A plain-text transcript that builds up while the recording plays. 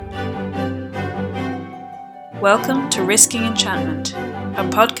Welcome to Risking Enchantment, a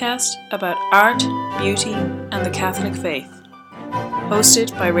podcast about art, beauty, and the Catholic faith.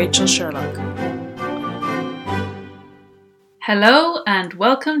 Hosted by Rachel Sherlock. Hello and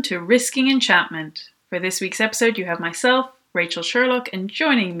welcome to Risking Enchantment. For this week's episode, you have myself, Rachel Sherlock, and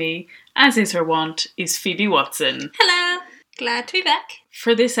joining me, as is her wont, is Phoebe Watson. Hello, glad to be back.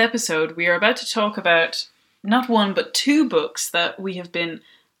 For this episode, we are about to talk about not one but two books that we have been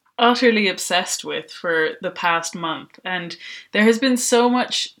utterly obsessed with for the past month, and there has been so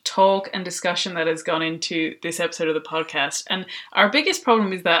much talk and discussion that has gone into this episode of the podcast, and our biggest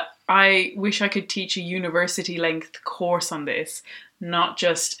problem is that I wish I could teach a university length course on this, not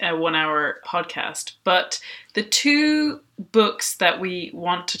just a 1 hour podcast. But the two books that we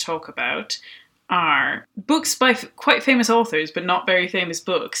want to talk about are books by quite famous authors, but not very famous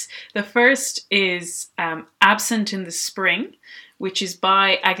books. The first is Absent in the Spring, which is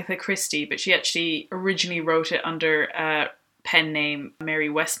by Agatha Christie, but she actually originally wrote it under a pen name Mary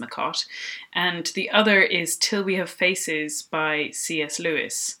Westmacott. And the other is Till We Have Faces by C.S.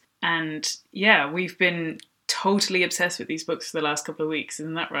 Lewis. And yeah, we've been totally obsessed with these books for the last couple of weeks,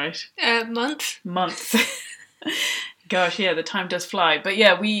 isn't that right? Months. Gosh, yeah, the time does fly. But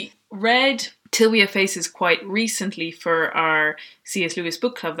yeah, we read Till We Have Faces quite recently for our C.S. Lewis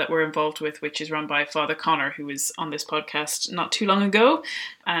book club that we're involved with, which is run by Father Connor, who was on this podcast not too long ago.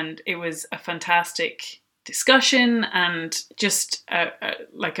 And it was a fantastic discussion and just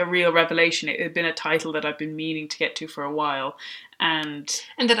like a real revelation. It had been a title that I've been meaning to get to for a while. And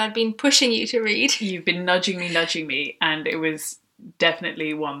that I'd been pushing you to read. You've been nudging me, and it was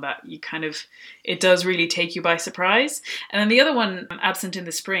definitely one that you it does really take you by surprise. And then the other one, Absent in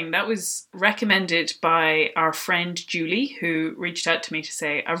the Spring, that was recommended by our friend Julie, who reached out to me to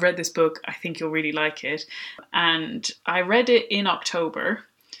say, I've read this book, I think you'll really like it. And I read it in October.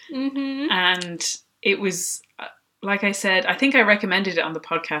 Mm-hmm. And it was, like I said, I think I recommended it on the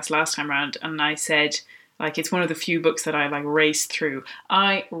podcast last time around, and I said, like, it's one of the few books that I raced through.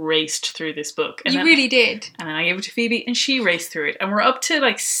 I raced through this book. And you really did. And then I gave it to Phoebe and she raced through it. And we're up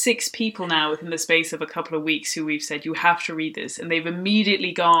to 6 people now within the space of a couple of weeks who we've said, you have to read this. And they've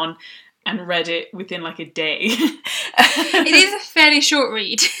immediately gone and read it within a day. It is a fairly short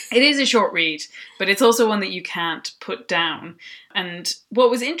read. It is a short read, but it's also one that you can't put down. And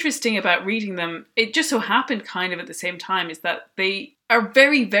what was interesting about reading them, it just so happened kind of at the same time, is that they are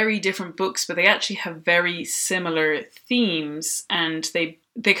very, very different books, but they actually have very similar themes, and they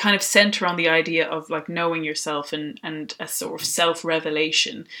kind of center on the idea of knowing yourself and a sort of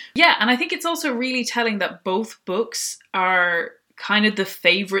self-revelation. Yeah, and I think it's also really telling that both books are kind of the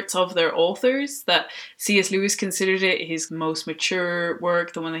favourites of their authors, that C.S. Lewis considered it his most mature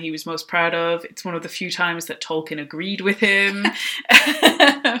work, the one that he was most proud of. It's one of the few times that Tolkien agreed with him.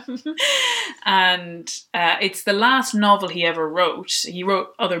 And it's the last novel he ever wrote. He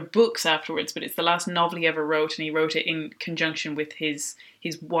wrote other books afterwards, but it's the last novel he ever wrote, and he wrote it in conjunction with his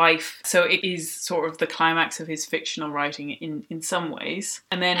wife. So it is sort of the climax of his fictional writing in some ways.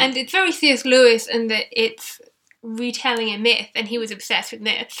 And it's very C.S. Lewis in that it's retelling a myth, and he was obsessed with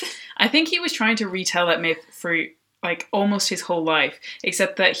myths. I think he was trying to retell that myth for almost his whole life,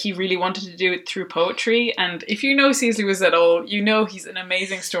 except that he really wanted to do it through poetry. And if you know C.S. Lewis at all, you know he's an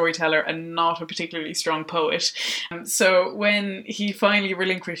amazing storyteller and not a particularly strong poet. So when he finally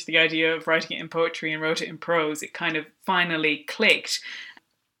relinquished the idea of writing it in poetry and wrote it in prose, it kind of finally clicked.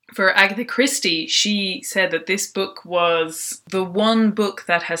 For Agatha Christie, she said that this book was the one book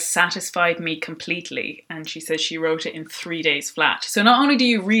that has satisfied me completely. And she says she wrote it in 3 days flat. So not only do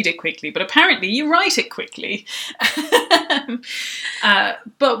you read it quickly, but apparently you write it quickly.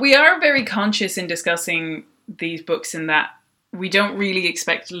 But we are very conscious in discussing these books in that we don't really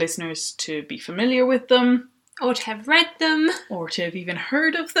expect listeners to be familiar with them. Or to have read them. Or to have even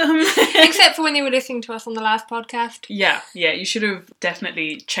heard of them. Except for when they were listening to us on the last podcast. Yeah, you should have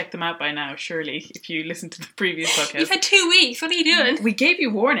definitely checked them out by now, surely, if you listened to the previous podcast. You've had 2 weeks, what are you doing? We gave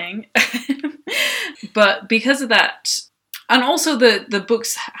you warning. But because of that, and also the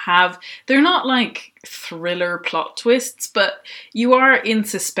books they're not thriller plot twists, but you are in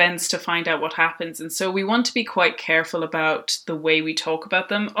suspense to find out what happens. And so we want to be quite careful about the way we talk about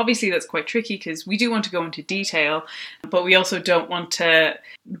them. Obviously, that's quite tricky because we do want to go into detail, but we also don't want to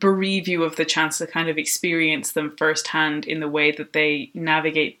bereave you of the chance to kind of experience them firsthand in the way that they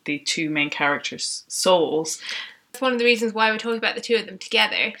navigate the two main characters' souls. that's one of the reasons why we're talking about the two of them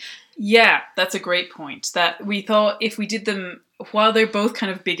together. Yeah, that's a great point. That we thought if we did them, while they're both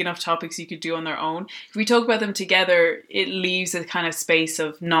kind of big enough topics you could do on their own, if we talk about them together, it leaves a kind of space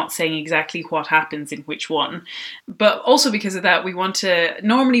of not saying exactly what happens in which one. But also because of that,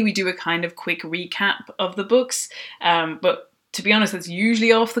 normally we do a kind of quick recap of the books, but to be honest, that's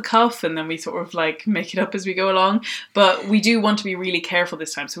usually off the cuff and then we sort of like make it up as we go along. But we do want to be really careful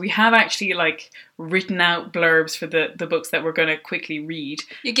this time. So we have actually like written out blurbs for the books that we're going to quickly read.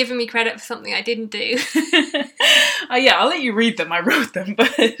 You're giving me credit for something I didn't do. Yeah, I'll let you read them. I wrote them.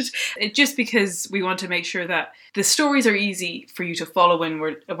 But just because we want to make sure that the stories are easy for you to follow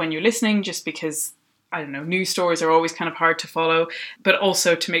when you're listening, just because, I don't know, news stories are always kind of hard to follow, but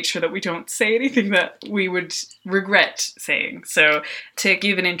also to make sure that we don't say anything that we would regret saying. So to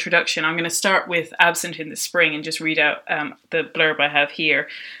give an introduction, I'm going to start with Absent in the Spring and just read out the blurb I have here.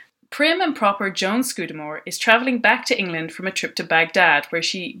 Prim and proper Joan Scudamore is travelling back to England from a trip to Baghdad, where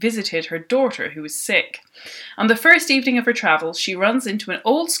she visited her daughter who was sick. On the first evening of her travels, she runs into an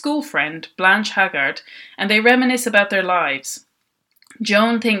old school friend, Blanche Haggard, and they reminisce about their lives.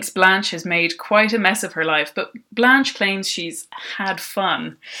 Joan thinks Blanche has made quite a mess of her life, but Blanche claims she's had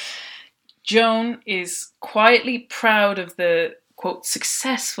fun. Joan is quietly proud of the, quote,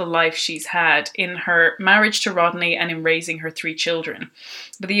 successful life she's had in her marriage to Rodney and in raising her 3 children.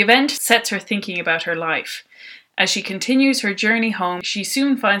 But the event sets her thinking about her life. As she continues her journey home, she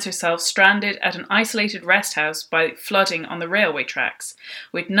soon finds herself stranded at an isolated rest house by flooding on the railway tracks.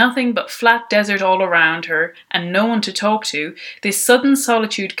 With nothing but flat desert all around her and no one to talk to, this sudden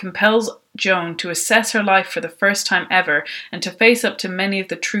solitude compels Joan to assess her life for the first time ever and to face up to many of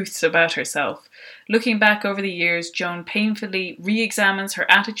the truths about herself. Looking back over the years, Joan painfully re-examines her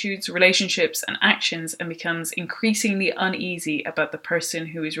attitudes, relationships, and actions and becomes increasingly uneasy about the person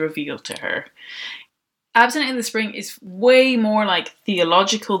who is revealed to her. Absent in the Spring is way more like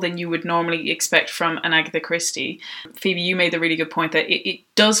theological than you would normally expect from an Agatha Christie. Phoebe, you made the really good point that it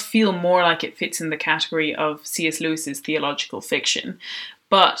does feel more like it fits in the category of C.S. Lewis's theological fiction.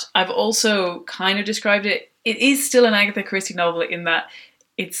 But I've also kind of described it is still an Agatha Christie novel in that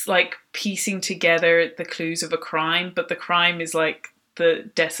it's like piecing together the clues of a crime, but the crime is like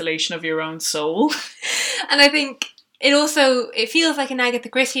the desolation of your own soul. And I think it feels like an Agatha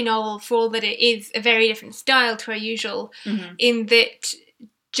Christie novel for all that it is a very different style to our usual, in that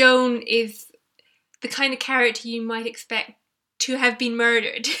Joan is the kind of character you might expect to have been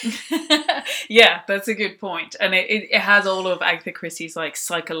murdered. Yeah, that's a good point. And it has all of Agatha Christie's like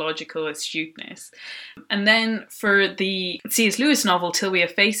psychological astuteness. And then for the C.S. Lewis novel, Till We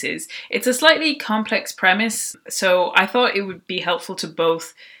Have Faces, it's a slightly complex premise. So I thought it would be helpful to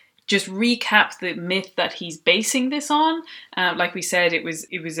both just recap the myth that he's basing this on. Like we said, it was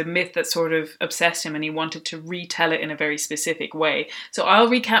a myth that sort of obsessed him and he wanted to retell it in a very specific way. So I'll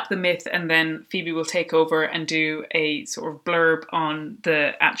recap the myth and then Phoebe will take over and do a sort of blurb on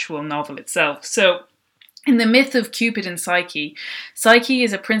the actual novel itself. So in the myth of Cupid and Psyche, Psyche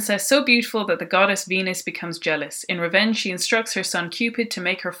is a princess so beautiful that the goddess Venus becomes jealous. In revenge, she instructs her son Cupid to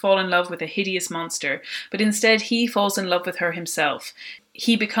make her fall in love with a hideous monster, but instead he falls in love with her himself.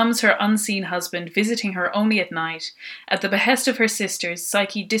 He becomes her unseen husband, visiting her only at night. At the behest of her sisters,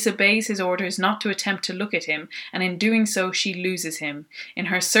 Psyche disobeys his orders not to attempt to look at him, and in doing so she loses him. In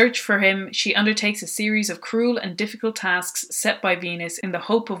her search for him, she undertakes a series of cruel and difficult tasks set by Venus in the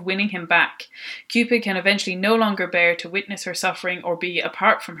hope of winning him back. Cupid can eventually no longer bear to witness her suffering or be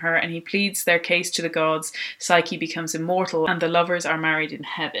apart from her, and he pleads their case to the gods. Psyche becomes immortal, and the lovers are married in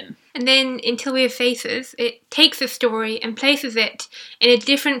heaven. And then, Until We Have Faces, it takes the story and places it in a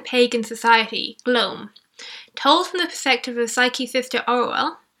different pagan society, Glome. Told from the perspective of Psyche's sister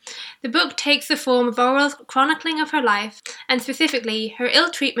Orwell, the book takes the form of Orwell's chronicling of her life, and specifically her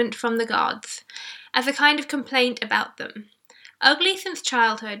ill-treatment from the gods, as a kind of complaint about them. Ugly since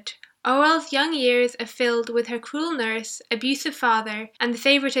childhood, Orwell's young years are filled with her cruel nurse, abusive father, and the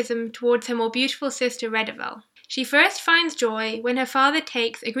favouritism towards her more beautiful sister Redival. She first finds joy when her father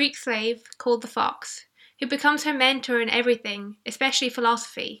takes a Greek slave called the Fox, who becomes her mentor in everything, especially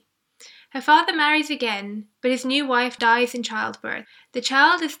philosophy. Her father marries again, but his new wife dies in childbirth. The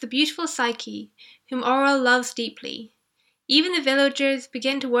child is the beautiful Psyche, whom Orwell loves deeply. Even the villagers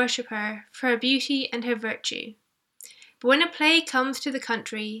begin to worship her for her beauty and her virtue. But when a plague comes to the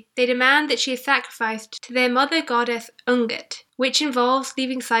country, they demand that she is sacrificed to their mother goddess Ungut, which involves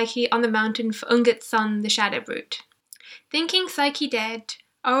leaving Psyche on the mountain for Ungut's son, the Shadow Brute. Thinking Psyche dead,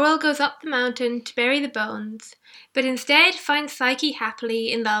 Orwell goes up the mountain to bury the bones, but instead finds Psyche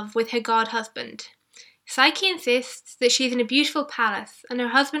happily in love with her god husband. Psyche insists that she is in a beautiful palace, and her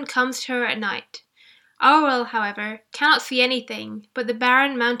husband comes to her at night. Aurel, however, cannot see anything but the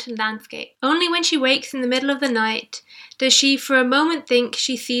barren mountain landscape. Only when she wakes in the middle of the night does she for a moment think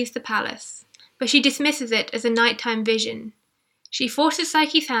she sees the palace, but she dismisses it as a nighttime vision. She forces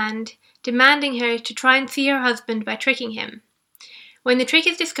Psyche's hand, demanding her to try and see her husband by tricking him. When the trick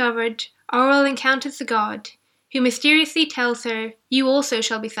is discovered, Aurel encounters the god, who mysteriously tells her, "You also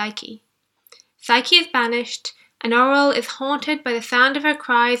shall be Psyche." Psyche is banished, and Aurel is haunted by the sound of her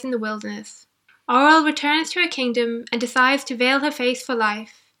cries in the wilderness. Aurel returns to her kingdom and decides to veil her face for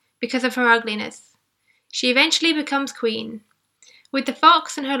life because of her ugliness. She eventually becomes queen. With the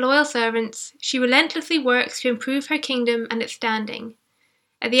fox and her loyal servants, she relentlessly works to improve her kingdom and its standing.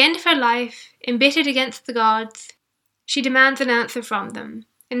 At the end of her life, embittered against the gods, she demands an answer from them.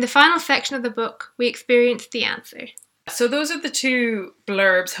 In the final section of the book, we experience the answer. So those are the two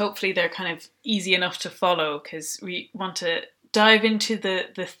blurbs. Hopefully they're kind of easy enough to follow because we want to dive into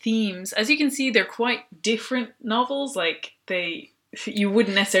the themes. As you can see, they're quite different novels. Like you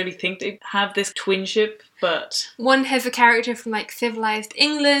wouldn't necessarily think they'd have this twinship, but one has a character from like civilized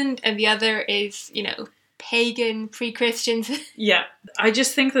England and the other is, pagan, pre-Christians. Yeah, I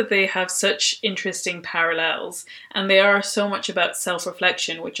just think that they have such interesting parallels, and they are so much about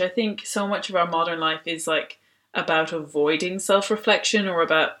self-reflection, which I think so much of our modern life is like about avoiding self-reflection or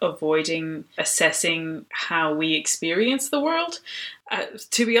about avoiding assessing how we experience the world.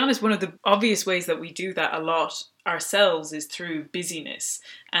 To be honest, one of the obvious ways that we do that a lot ourselves is through busyness,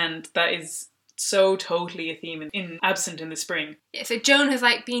 and that is so totally a theme in Absent in the Spring. Yeah, so Joan has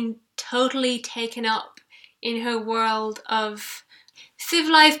been totally taken up in her world of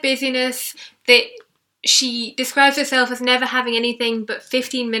civilized busyness that she describes herself as never having anything but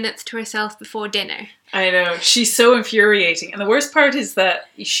 15 minutes to herself before dinner. I know, she's so infuriating. And the worst part is that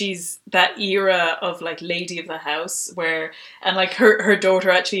she's that era of lady of the house where, and her daughter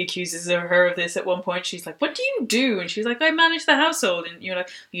actually accuses her of this at one point. She's like, "What do you do?" And she's like, "I manage the household." And you're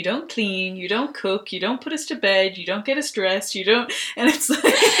like, "You don't clean, you don't cook, you don't put us to bed, you don't get us dressed, you don't," and it's like...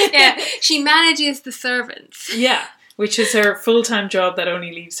 Yeah, she manages the servants. Yeah. Which is her full-time job that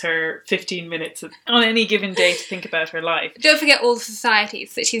only leaves her 15 minutes on any given day to think about her life. Don't forget all the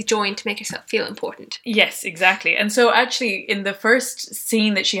societies that she's joined to make herself feel important. Yes, exactly. And so actually, in the first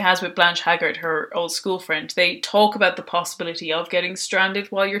scene that she has with Blanche Haggard, her old school friend, they talk about the possibility of getting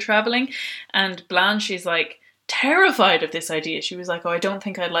stranded while you're travelling. And Blanche is terrified of this idea. She was like, "Oh, I don't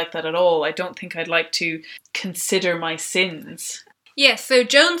think I'd like that at all. I don't think I'd like to consider my sins." Yes, so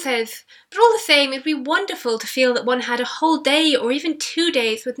Joan says, "But all the same, it'd be wonderful to feel that one had a whole day or even 2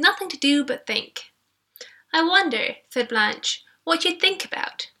 days with nothing to do but think." "I wonder," said Blanche, "what you'd think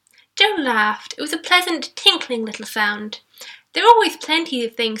about." Joan laughed. It was a pleasant, tinkling little sound. "There are always plenty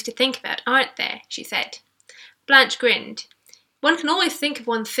of things to think about, aren't there?" she said. Blanche grinned. "One can always think of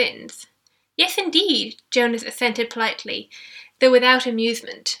one's sins." "Yes, indeed," Jonas assented politely, though without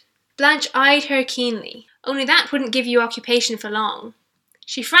amusement. Blanche eyed her keenly. "Only that wouldn't give you occupation for long."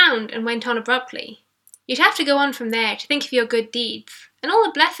 She frowned and went on abruptly. "You'd have to go on from there to think of your good deeds, and all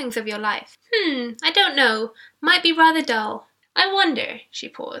the blessings of your life. I don't know. Might be rather dull. I wonder," she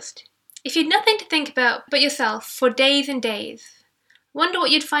paused, "if you'd nothing to think about but yourself for days and days. Wonder what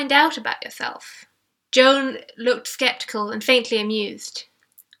you'd find out about yourself." Joan looked sceptical and faintly amused.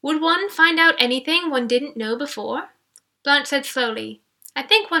 "Would one find out anything one didn't know before?" Blanche said slowly, "I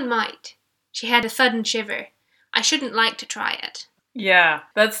think one might." She had a sudden shiver. "I shouldn't like to try it." Yeah,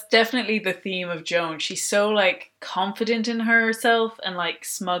 that's definitely the theme of Joan. She's so confident in herself and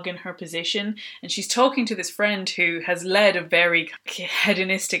smug in her position. And she's talking to this friend who has led a very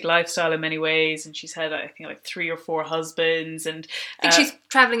hedonistic lifestyle in many ways. And she's had, I think, 3 or 4 husbands. And I think she's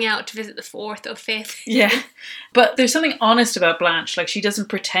travelling out to visit the 4th or 5th. Yeah. But there's something honest about Blanche. She doesn't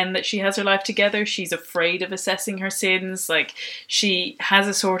pretend that she has her life together. She's afraid of assessing her sins. She has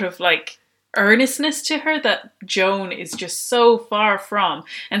a sort of earnestness to her that Joan is just so far from.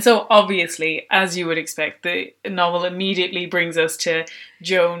 And so obviously, as you would expect, the novel immediately brings us to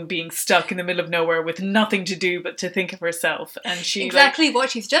Joan being stuck in the middle of nowhere with nothing to do but to think of herself. And she exactly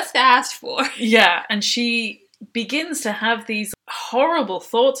what she's just asked for. Yeah, and she begins to have these horrible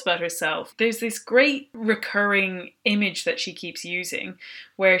thoughts about herself. There's this great recurring image that she keeps using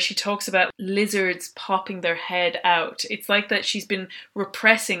where she talks about lizards popping their head out. It's like that she's been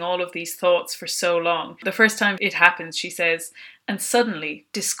repressing all of these thoughts for so long. The first time it happens, she says, "And suddenly,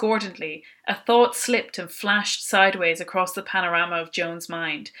 discordantly, a thought slipped and flashed sideways across the panorama of Joan's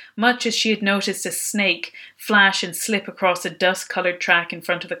mind, much as she had noticed a snake flash and slip across a dust-coloured track in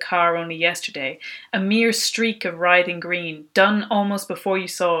front of the car only yesterday, a mere streak of writhing green, done almost before you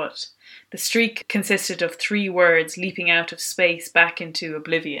saw it. The streak consisted of 3 words leaping out of space back into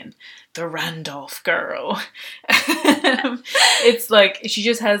oblivion. The Randolph girl. It's like she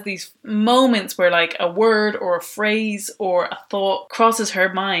just has these moments where like a word or a phrase or a thought crosses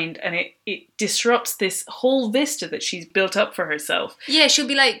her mind, and it disrupts this whole vista that she's built up for herself. Yeah, she'll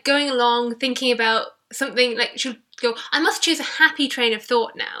be like going along thinking about something, like she'll go, I must choose a happy train of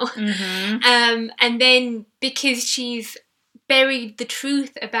thought now. Mm-hmm. And then because she's buried the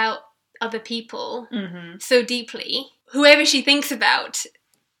truth about other people so deeply, whoever she thinks about,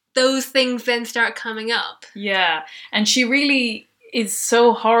 those things then start coming up. Yeah, and she really is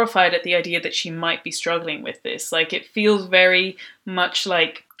so horrified at the idea that she might be struggling with this. Like, it feels very much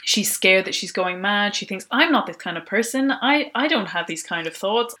like she's scared that she's going mad. She thinks, I'm not this kind of person. I don't have these kind of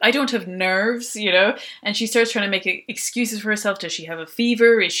thoughts. I don't have nerves, you know? And she starts trying to make excuses for herself. Does she have a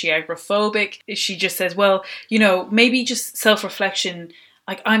fever? Is she agoraphobic? She just says, well, you know, maybe just self-reflection.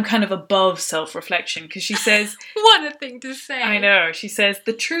 Like, I'm kind of above self-reflection, because she says... What a thing to say. I know. She says,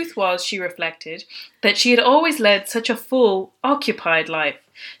 the truth was, she reflected, that she had always led such a full, occupied life.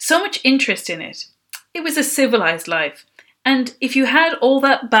 So much interest in it. It was a civilized life. And if you had all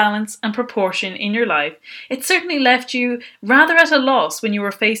that balance and proportion in your life, it certainly left you rather at a loss when you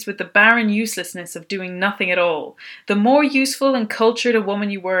were faced with the barren uselessness of doing nothing at all. The more useful and cultured a woman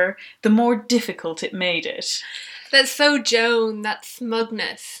you were, the more difficult it made it. That's so Joan, that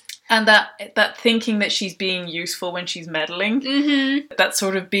smugness. And that thinking that she's being useful when she's meddling. Mm-hmm. That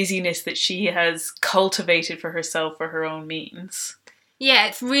sort of busyness that she has cultivated for herself for her own means. Yeah,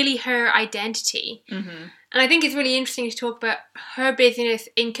 it's really her identity. Mm-hmm. And I think it's really interesting to talk about her busyness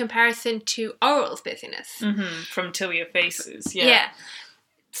in comparison to Orwell's busyness. Mm-hmm. From Tilia Faces, Yeah.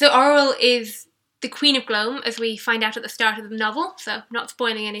 So Orwell is the Queen of Gloam, as we find out at the start of the novel, so not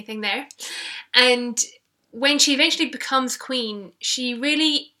spoiling anything there. And when she eventually becomes queen, she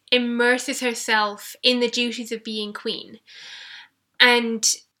really immerses herself in the duties of being queen. And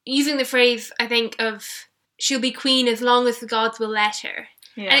using the phrase, I think, of she'll be queen as long as the gods will let her.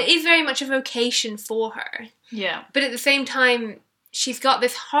 Yeah. And it is very much a vocation for her. Yeah. But at the same time, she's got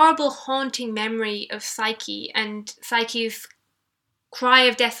this horrible, haunting memory of Psyche and Psyche's cry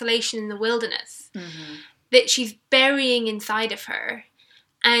of desolation in the wilderness that she's burying inside of her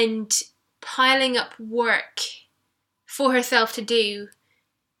and piling up work for herself to do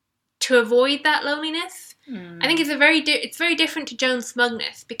to avoid that loneliness. I think it's very different to Joan's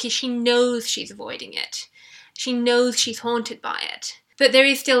smugness, because she knows she's avoiding it. She knows she's haunted by it. But there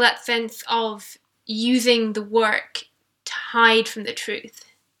is still that sense of using the work to hide from the truth.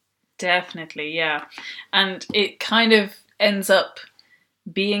 Definitely, yeah. And it kind of ends up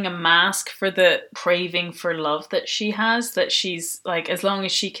being a mask for the craving for love that she has, that she's like, as long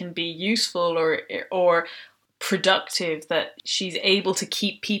as she can be useful or productive, that she's able to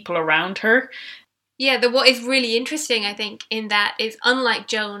keep people around her. Yeah, what is really interesting, I think, in that is, unlike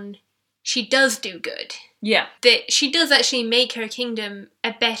Joan, she does do good. Yeah. That she does actually make her kingdom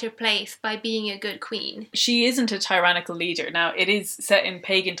a better place by being a good queen. She isn't a tyrannical leader. Now, it is set in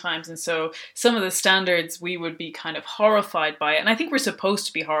pagan times, and so some of the standards we would be kind of horrified by it. And I think we're supposed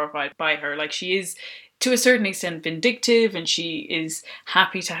to be horrified by her. Like, she is, to a certain extent, vindictive, and she is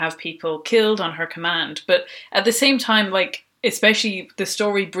happy to have people killed on her command. But at the same time, like, especially the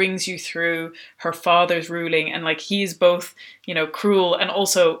story brings you through her father's ruling, and like, he is both, you know, cruel and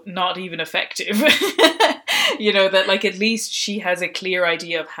also not even effective. You know, that like, at least she has a clear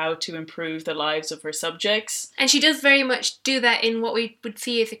idea of how to improve the lives of her subjects. And she does very much do that in what we would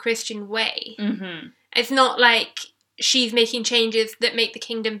see as a Christian way. Mm-hmm. It's not like she's making changes that make the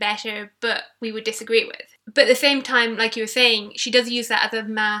kingdom better, but we would disagree with. But at the same time, like you were saying, she does use that as a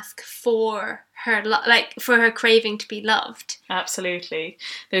mask for her, for her craving to be loved. Absolutely.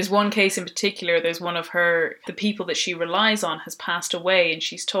 There's one case in particular, there's one of the people that she relies on has passed away, and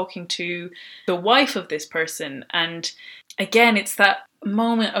she's talking to the wife of this person. And again, it's that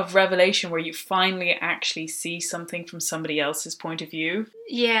moment of revelation where you finally actually see something from somebody else's point of view.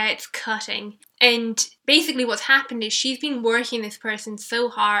 Yeah, it's cutting. And basically what's happened is she's been working this person so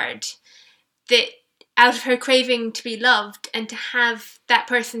hard that out of her craving to be loved and to have that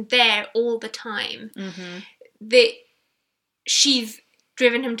person there all the time, that she's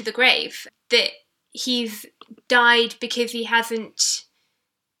driven him to the grave, that he's died because he hasn't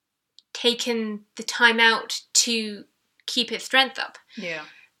taken the time out to keep his strength up. Yeah.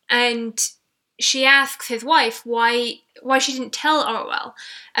 And she asks his wife why she didn't tell Orwell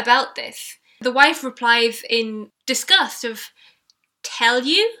about this. The wife replies in disgust of, "Tell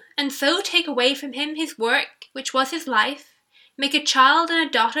you, and so take away from him his work, which was his life, make a child and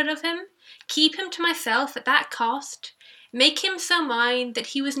a daughter of him, keep him to myself at that cost, make him so mine that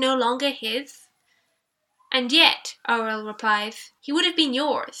he was no longer his? And yet, Orwell replies, he would have been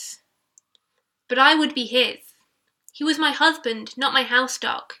yours. But I would be his. He was my husband, not my house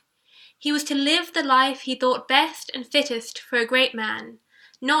dog. He was to live the life he thought best and fittest for a great man,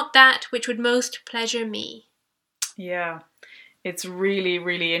 not that which would most pleasure me. Yeah, it's really,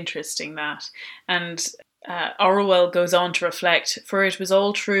 really interesting, that. And Orwell goes on to reflect, for it was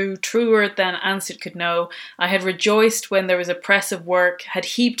all true, truer than Ansett could know. I had rejoiced when there was a press of work, had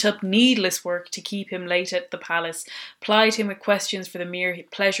heaped up needless work to keep him late at the palace, plied him with questions for the mere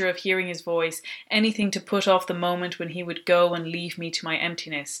pleasure of hearing his voice, anything to put off the moment when he would go and leave me to my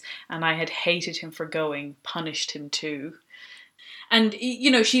emptiness, and I had hated him for going, punished him too. And,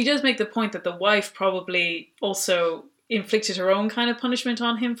 you know, she does make the point that the wife probably also inflicted her own kind of punishment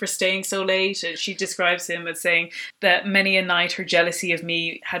on him for staying so late. She describes him as saying that many a night her jealousy of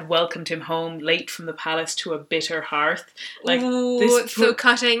me had welcomed him home late from the palace to a bitter hearth. Like, ooh, it's so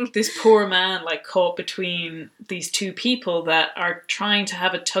cutting. This poor man, like, caught between these two people that are trying to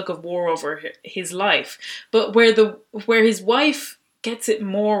have a tug of war over his life. But where his wife gets it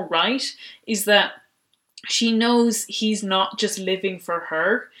more right is that she knows he's not just living for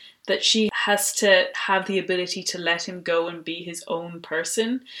her, that she has to have the ability to let him go and be his own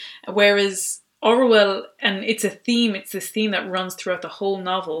person. Whereas Orwell, and it's this theme that runs throughout the whole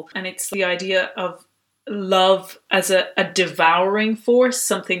novel, and it's the idea of love as a devouring force,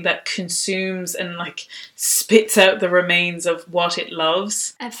 something that consumes and like spits out the remains of what it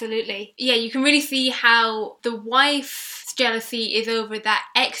loves. Absolutely. Yeah, you can really see how the wife's jealousy is over that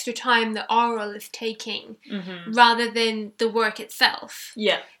extra time that Orwell is taking, rather than the work itself.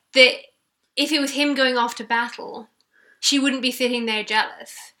 Yeah. That if it was him going off to battle, she wouldn't be sitting there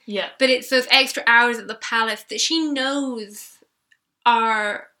jealous. Yeah. But it's those extra hours at the palace that she knows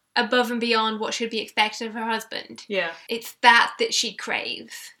are above and beyond what should be expected of her husband. Yeah. It's that she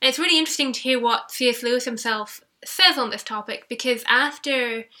craves. And it's really interesting to hear what C.S. Lewis himself says on this topic, because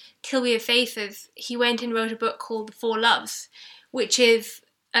after Till We Have Faces, he went and wrote a book called The Four Loves, which is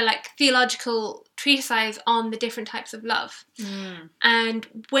a theological treatise on the different types of love.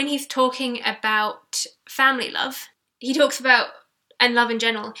 And when he's talking about family love, he talks about, and love in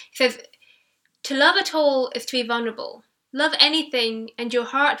general, he says, to love at all is to be vulnerable. Love anything and your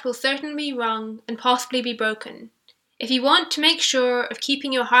heart will certainly be wrung and possibly be broken. If you want to make sure of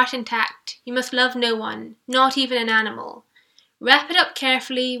keeping your heart intact, you must love no one, not even an animal. Wrap it up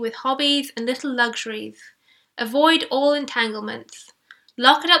carefully with hobbies and little luxuries. Avoid all entanglements.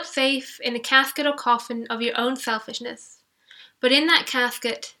 Lock it up safe in a casket or coffin of your own selfishness. But in that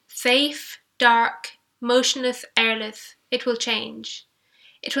casket, safe, dark, motionless, airless, it will change.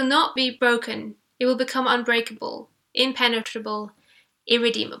 It will not be broken. It will become unbreakable, impenetrable,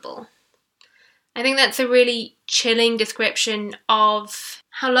 irredeemable. I think that's a really chilling description of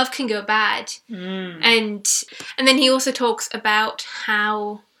how love can go bad. And then he also talks about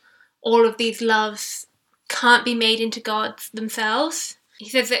how all of these loves can't be made into gods themselves. He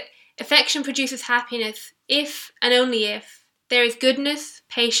says that affection produces happiness if, and only if, there is goodness,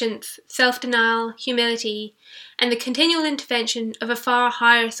 patience, self-denial, humility, and the continual intervention of a far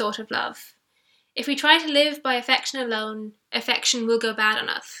higher sort of love. If we try to live by affection alone, affection will go bad on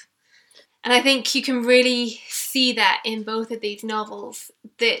us. And I think you can really see that in both of these novels,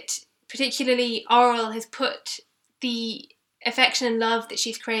 that particularly Orwell has put the affection and love that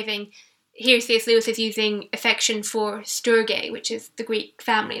she's craving. Here C.S. Lewis is using affection for storge, which is the Greek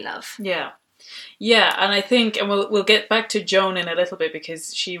family love. Yeah. Yeah, and I think, and we'll get back to Joan in a little bit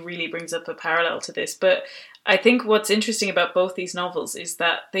because she really brings up a parallel to this, but I think what's interesting about both these novels is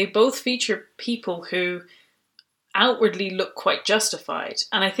that they both feature people who outwardly look quite justified.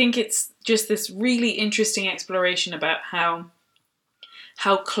 And I think it's just this really interesting exploration about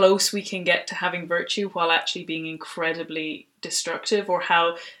how close we can get to having virtue while actually being incredibly destructive, or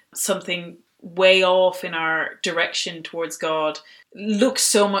how something way off in our direction towards God looks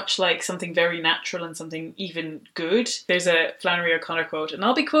so much like something very natural and something even good. There's a Flannery O'Connor quote, and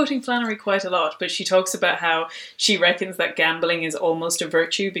I'll be quoting Flannery quite a lot, but she talks about how she reckons that gambling is almost a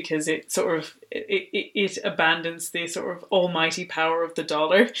virtue because it sort of it abandons the sort of almighty power of the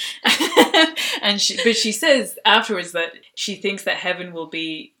dollar. But she says afterwards that she thinks that heaven will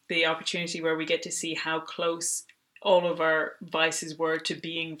be the opportunity where we get to see how close all of our vices were to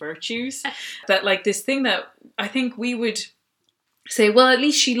being virtues. That like this thing that I think we would say, well, at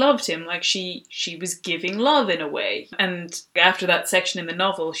least she loved him, like she was giving love in a way. And after that section in the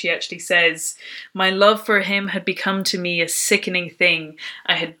novel, she actually says, my love for him had become to me a sickening thing.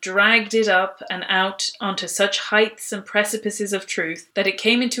 I had dragged it up and out onto such heights and precipices of truth that it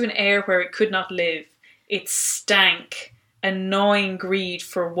came into an air where it could not live. It stank, a gnawing greed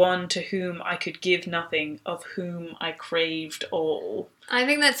for one to whom I could give nothing, of whom I craved all. I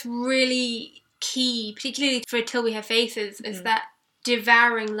think that's really key, particularly for Till We Have Faces, is that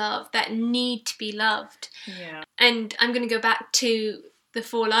devouring love, that need to be loved. Yeah. And I'm going to go back to the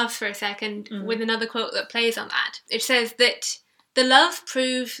Four Loves for a second with another quote that plays on that. It says that the love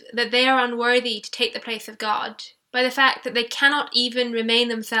prove that they are unworthy to take the place of God by the fact that they cannot even remain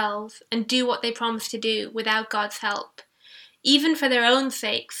themselves and do what they promise to do without God's help. Even for their own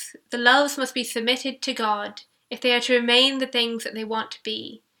sakes, the loves must be submitted to God if they are to remain the things that they want to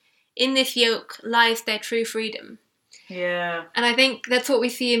be. In this yoke lies their true freedom. Yeah. And I think that's what we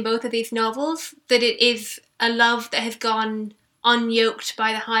see in both of these novels, that it is a love that has gone unyoked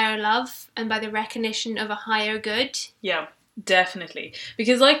by the higher love and by the recognition of a higher good. Yeah, definitely.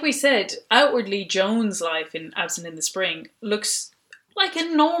 Because like we said, outwardly Joan's life in Absent in the Spring looks like a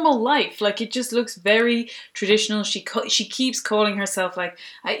normal life. Like, it just looks very traditional. She keeps calling herself like,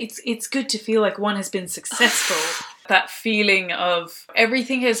 it's good to feel like one has been successful. That feeling of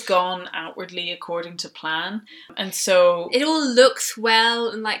everything has gone outwardly according to plan. And so it all looks well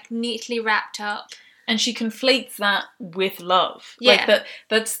and like neatly wrapped up. And she conflates that with love. Yeah. Like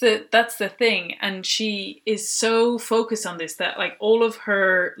that's the thing. And she is so focused on this that like all of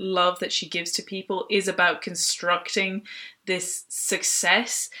her love that she gives to people is about constructing this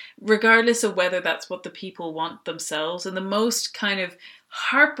success, regardless of whether that's what the people want themselves. And the most kind of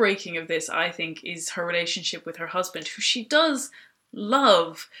heartbreaking of this, I think, is her relationship with her husband, who she does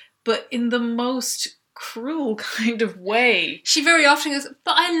love, but in the most cruel kind of way. She very often goes,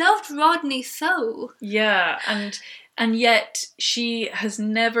 but I loved Rodney so. Yeah, and yet she has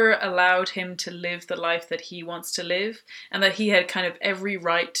never allowed him to live the life that he wants to live and that he had kind of every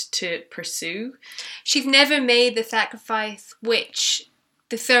right to pursue. She's never made the sacrifice which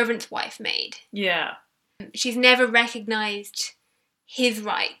the servant's wife made. Yeah. She's never recognised his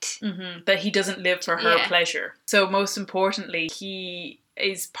right. That he doesn't live for her pleasure. So most importantly, he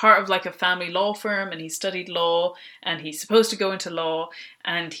is part of like a family law firm and he studied law and he's supposed to go into law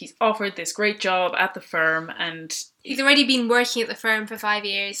and he's offered this great job at the firm and he's already been working at the firm for 5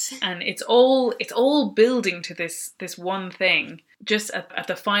 years. And it's all building to this one thing. Just at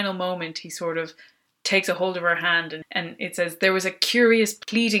the final moment, he sort of takes a hold of her hand and it says, there was a curious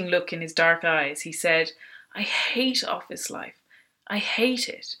pleading look in his dark eyes. He said, I hate office life. I hate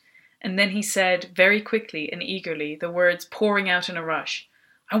it. And then he said very quickly and eagerly, the words pouring out in a rush,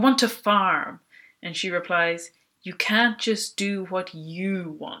 I want to farm. And she replies, you can't just do what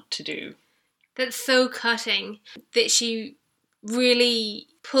you want to do. That's so cutting that she really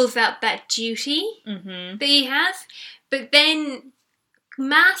pulls out that duty that he has, but then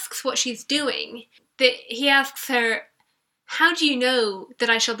masks what she's doing. That he asks her, how do you know that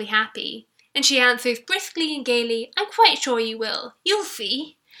I shall be happy? And she answers briskly and gaily, I'm quite sure you will. You'll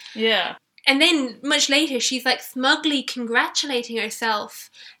see. Yeah. And then much later, she's like smugly congratulating herself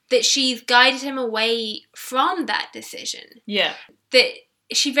that she's guided him away from that decision. Yeah. That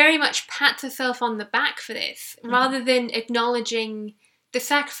she very much pats herself on the back for this, rather than acknowledging the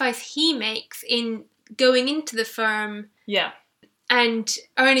sacrifice he makes in going into the firm. Yeah. And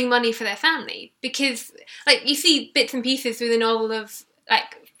earning money for their family. Because, like, you see bits and pieces through the novel of,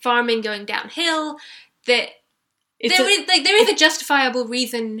 like, farming going downhill, that there is a justifiable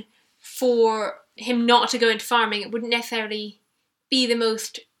reason for him not to go into farming. It wouldn't necessarily be the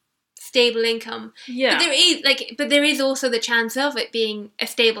most stable income. Yeah. But there is also the chance of it being a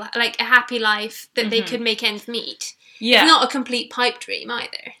stable, like a happy life that they could make ends meet. Yeah. It's not a complete pipe dream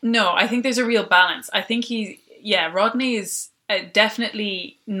either. No, I think there's a real balance. I think Rodney is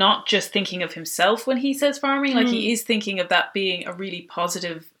definitely not just thinking of himself when he says farming. Like, he is thinking of that being a really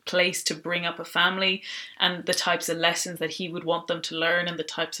positive place to bring up a family and the types of lessons that he would want them to learn and the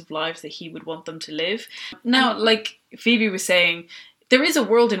types of lives that he would want them to live. Now, like Phoebe was saying, there is a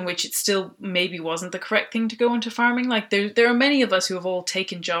world in which it still maybe wasn't the correct thing to go into farming. Like, there are many of us who have all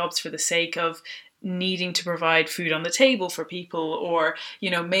taken jobs for the sake of needing to provide food on the table for people, or, you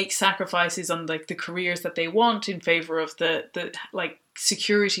know, make sacrifices on like the careers that they want in favor of the like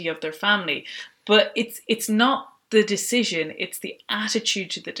security of their family. But it's not the decision, it's the attitude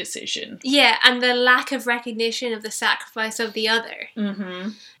to the decision. Yeah, and the lack of recognition of the sacrifice of the other.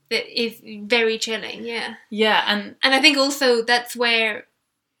 That is very chilling, yeah. Yeah, and I think also that's where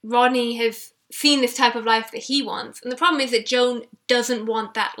Rodney has seen this type of life that he wants. And the problem is that Joan doesn't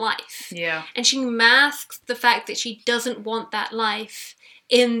want that life. Yeah. And she masks the fact that she doesn't want that life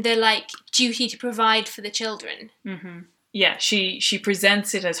in the, like, duty to provide for the children. Yeah, she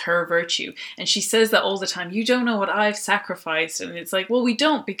presents it as her virtue, and she says that all the time. You don't know what I've sacrificed, and it's like, well, we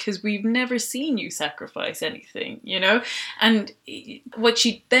don't, because we've never seen you sacrifice anything, you know. And what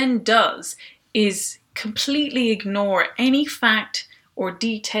she then does is completely ignore any fact or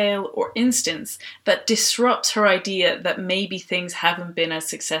detail or instance that disrupts her idea that maybe things haven't been as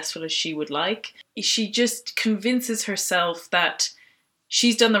successful as she would like. She just convinces herself that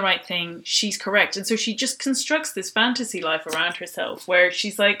she's done the right thing, she's correct. And so she just constructs this fantasy life around herself where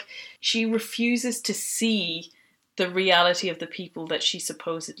she's like, she refuses to see the reality of the people that she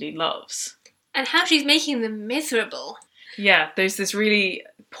supposedly loves. And how she's making them miserable. Yeah, there's this really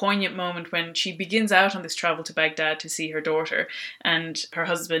poignant moment when she begins out on this travel to Baghdad to see her daughter, and her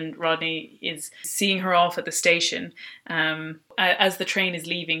husband, Rodney, is seeing her off at the station. As the train is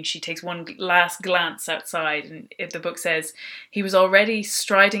leaving, she takes one last glance outside, and the book says, he was already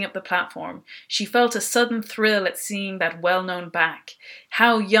striding up the platform. She felt a sudden thrill at seeing that well-known back.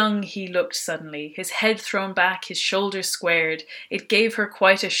 How young he looked suddenly, his head thrown back, his shoulders squared. It gave her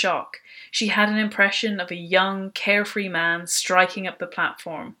quite a shock. She had an impression of a young, carefree man striking up the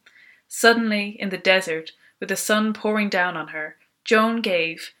platform. Suddenly, in the desert, with the sun pouring down on her, Joan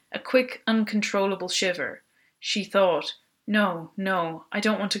gave a quick, uncontrollable shiver. She thought, no, I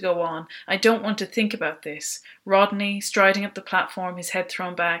don't want to go on. I don't want to think about this. Rodney, striding up the platform, his head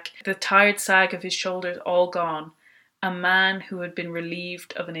thrown back, the tired sag of his shoulders all gone. A man who had been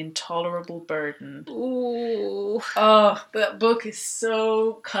relieved of an intolerable burden. Ooh. Oh, that book is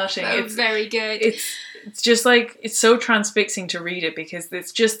so cutting. It's very good. It's just like, it's so transfixing to read it, because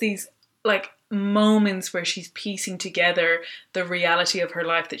it's just these like moments where she's piecing together the reality of her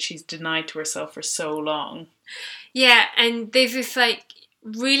life that she's denied to herself for so long. Yeah, and there's this like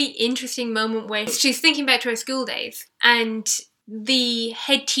really interesting moment where she's thinking back to her school days, and the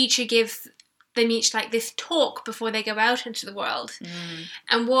head teacher gives them each like this talk before they go out into the world.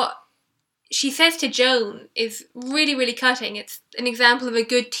 And what she says to Joan is really, really cutting. It's an example of a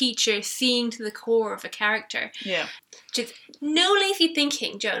good teacher seeing to the core of a character. Yeah. Just, no lazy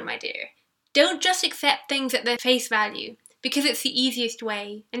thinking, Joan, my dear. Don't just accept things at their face value, because it's the easiest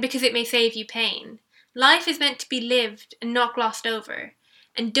way, and because it may save you pain. Life is meant to be lived and not glossed over,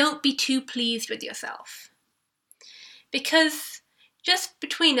 and don't be too pleased with yourself. Because, just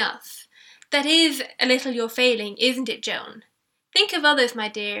between us, that is a little your failing, isn't it, Joan? Think of others, my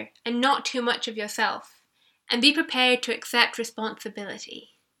dear, and not too much of yourself, and be prepared to accept responsibility.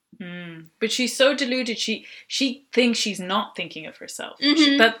 But she's so deluded, she thinks she's not thinking of herself.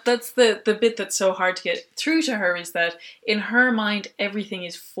 That's the bit that's so hard to get through to her, is that in her mind everything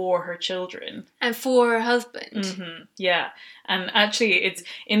is for her children. And for her husband. Yeah. And actually it's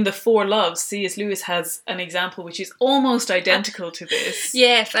in The Four Loves, C.S. Lewis has an example which is almost identical to this.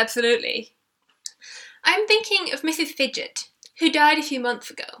 Yes, absolutely. I'm thinking of Mrs. Fidget, who died a few months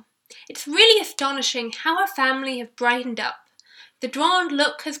ago. It's really astonishing how her family have brightened up. The drawn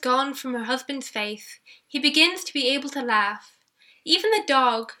look has gone from her husband's face. He begins to be able to laugh. Even the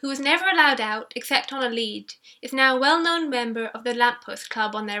dog, who was never allowed out except on a lead, is now a well-known member of the Lamppost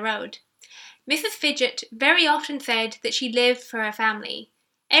Club on their road. Mrs. Fidget very often said that she lived for her family.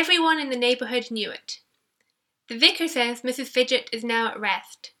 Everyone in the neighbourhood knew it. The vicar says Mrs. Fidget is now at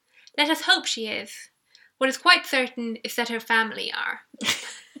rest. Let us hope she is. What is quite certain is that her family are.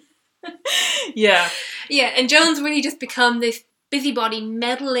 Yeah. Yeah, and Joan's really just become this busybody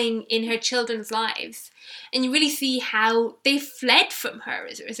meddling in her children's lives, and you really see how they fled from her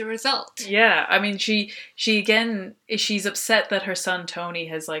as a result. Yeah, I mean, she again, she's upset that her son Tony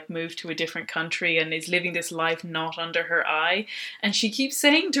has like moved to a different country and is living this life not under her eye, and she keeps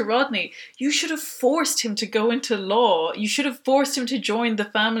saying to Rodney, you should have forced him to go into law, you should have forced him to join the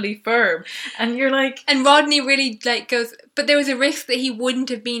family firm. And you're like, and Rodney really like goes, but there was a risk that he wouldn't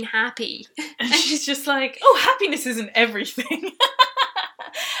have been happy. And she's just like, oh, happiness isn't everything.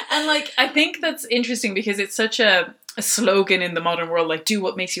 And like, I think that's interesting because it's such a slogan in the modern world, like, do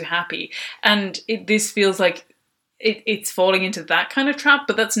what makes you happy. And this feels like it's falling into that kind of trap,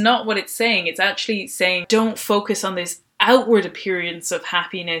 but that's not what it's saying. It's actually saying, don't focus on this outward appearance of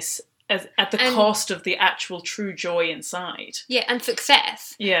happiness at the cost of the actual true joy inside. Yeah, and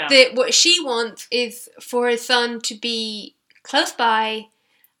success. Yeah. What she wants is for her son to be close by,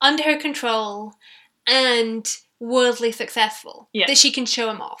 under her control, and worldly successful. Yeah. That she can show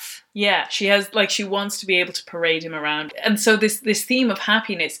him off. Yeah, she has, like, she wants to be able to parade him around. And so this theme of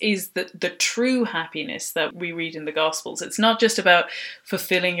happiness is the true happiness that we read in the Gospels. It's not just about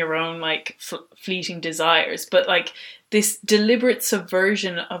fulfilling your own, like, fleeting desires, but, like, this deliberate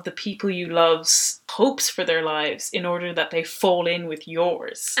subversion of the people you love's hopes for their lives in order that they fall in with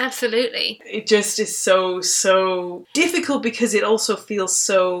yours. Absolutely. It just is so difficult because it also feels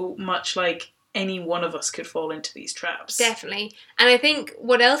so much like any one of us could fall into these traps. Definitely. And I think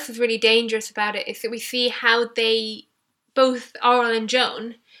what else is really dangerous about it is that we see how they, both Aurel and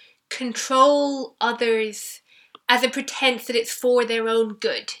Joan, control others as a pretense that it's for their own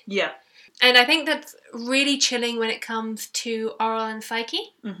good. Yeah. And I think that's really chilling when it comes to Aurel and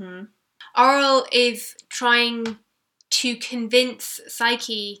Psyche. Mm-hmm. Aurel is trying to convince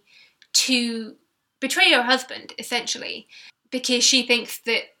Psyche to betray her husband, essentially, because she thinks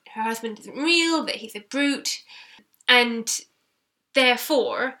that her husband isn't real, that he's a brute, and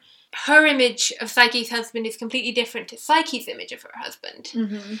therefore her image of Psyche's husband is completely different to Psyche's image of her husband.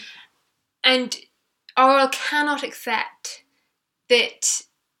 Mm-hmm. And Aurel cannot accept that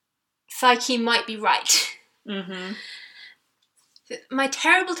Psyche might be right. Mm-hmm. My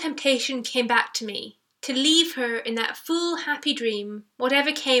terrible temptation came back to me, to leave her in that full happy dream,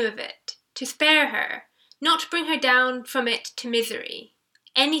 whatever came of it, to spare her, not to bring her down from it to misery.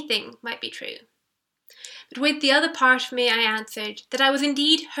 Anything might be true. But with the other part of me I answered that I was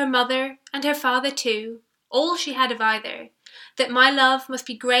indeed her mother and her father too, all she had of either, that my love must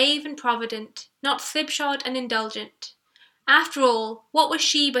be grave and provident, not slipshod and indulgent. After all, what was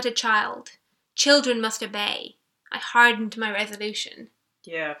she but a child? Children must obey. I hardened my resolution.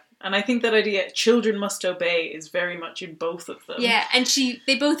 Yeah, and I think that idea, children must obey, is very much in both of them. Yeah, and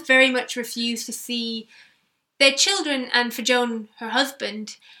they both very much refuse to see their children, and for Joan, her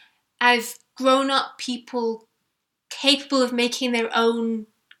husband, as grown-up people capable of making their own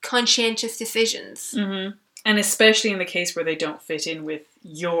conscientious decisions. Mm-hmm. And especially in the case where they don't fit in with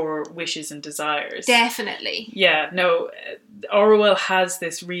your wishes and desires. Definitely. Yeah, no, Orwell has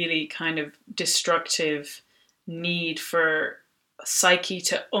this really kind of destructive need for Psyche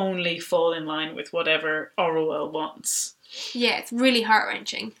to only fall in line with whatever Orwell wants. Yeah, it's really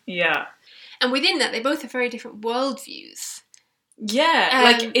heart-wrenching. Yeah. And within that, they both have very different worldviews. Yeah,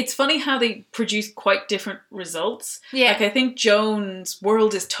 like, it's funny how they produce quite different results. Yeah. Like, I think Joan's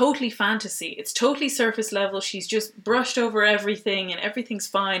world is totally fantasy. It's totally surface level. She's just brushed over everything and everything's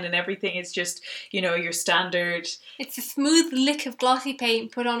fine and everything is just, you know, your standard. It's a smooth lick of glossy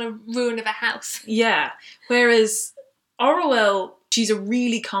paint put on a ruin of a house. Yeah. Whereas Orwell, she's a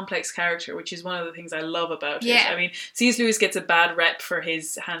really complex character, which is one of the things I love about it. I mean, C.S. Lewis gets a bad rep for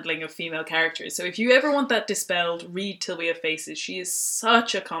his handling of female characters. So if you ever want that dispelled, read Till We Have Faces. She is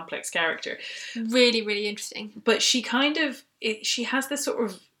such a complex character. Really, really interesting. But she she has this sort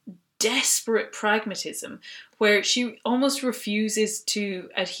of desperate pragmatism where she almost refuses to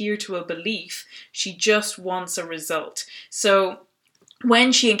adhere to a belief. She just wants a result. So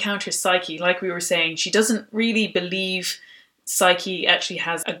when she encounters Psyche, like we were saying, she doesn't really believe Psyche actually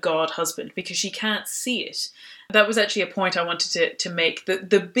has a god husband because she can't see it. That was actually a point I wanted to make.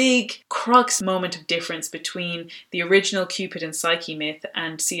 The big crux moment of difference between the original Cupid and Psyche myth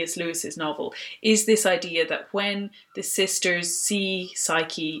and C.S. Lewis's novel is this idea that when the sisters see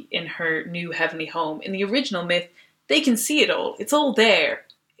Psyche in her new heavenly home, in the original myth, they can see it all. It's all there.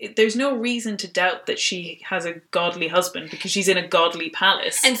 There's no reason to doubt that she has a godly husband because she's in a godly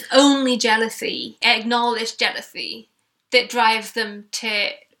palace. And it's only jealousy, acknowledged jealousy, that drives them to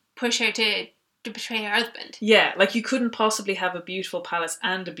push her to betray her husband. Yeah, like you couldn't possibly have a beautiful palace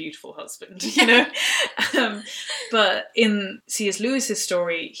and a beautiful husband, you know? But in C.S. Lewis's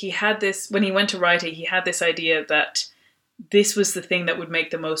story, he had this, when he went to write it, he had this idea that this was the thing that would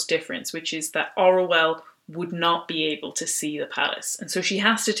make the most difference, which is that Orwell would not be able to see the palace. And so she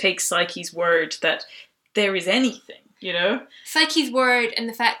has to take Psyche's word that there is anything. You know? Psyche's word and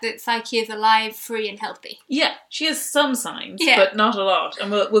the fact that Psyche is alive, free and healthy. Yeah, she has some signs, but not a lot.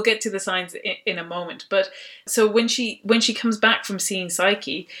 And we'll get to the signs in a moment. But so when she comes back from seeing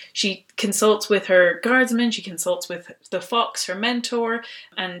Psyche, she consults with her guardsman, she consults with the fox, her mentor,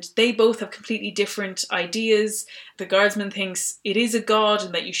 and they both have completely different ideas. The guardsman thinks it is a god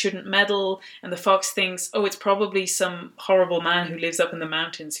and that you shouldn't meddle, and the fox thinks, oh, it's probably some horrible man who lives up in the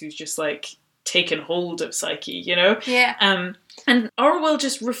mountains who's just like taken hold of Psyche, you know? Yeah. And Orwell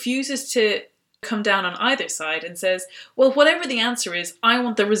just refuses to come down on either side and says, well, whatever the answer is, I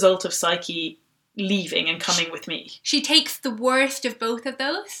want the result of Psyche leaving and coming with me. She takes the worst of both of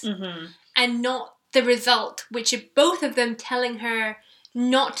those mm-hmm. and not the result, which are both of them telling her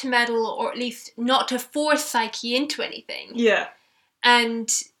not to meddle, or at least not to force Psyche into anything. Yeah.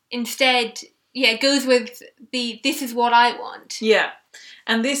 And instead, it goes with this is what I want. Yeah.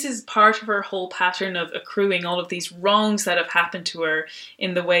 And this is part of her whole pattern of accruing all of these wrongs that have happened to her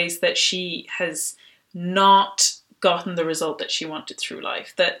in the ways that she has not gotten the result that she wanted through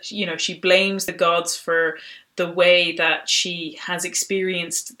life. That, she blames the gods for the way that she has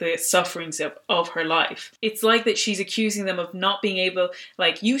experienced the sufferings of her life. It's like that she's accusing them of not being able,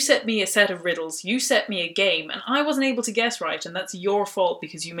 like, you set me a set of riddles, you set me a game, and I wasn't able to guess right, and that's your fault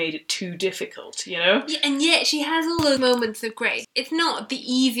because you made it too difficult, Yeah, and yet she has all those moments of grace. It's not the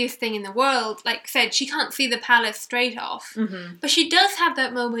easiest thing in the world. Like I said, she can't see the palace straight off. Mm-hmm. But she does have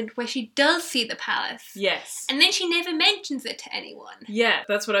that moment where she does see the palace. Yes. And then she never mentions it to anyone. Yeah,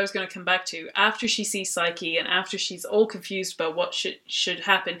 that's what I was going to come back to. After she sees Psyche and after she's all confused about what should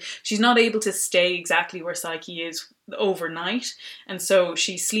happen, she's not able to stay exactly where Psyche is overnight, and so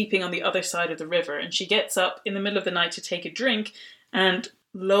she's sleeping on the other side of the river, and she gets up in the middle of the night to take a drink, and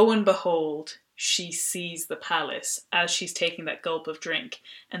lo and behold, she sees the palace as she's taking that gulp of drink.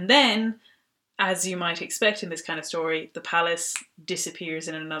 And then, as you might expect in this kind of story, the palace disappears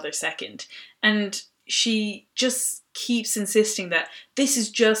in another second. And she just keeps insisting that this is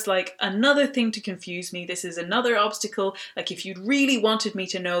just like another thing to confuse me. This is another obstacle. Like, if you'd really wanted me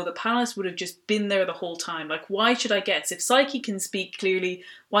to know, the palace would have just been there the whole time. Like, why should I guess? If Psyche can speak clearly,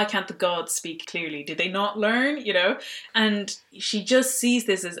 why can't the gods speak clearly? Did they not learn? And she just sees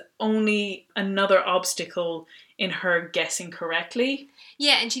this as only another obstacle in her guessing correctly.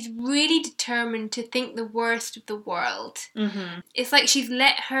 Yeah, and she's really determined to think the worst of the world. Mm-hmm. It's like she's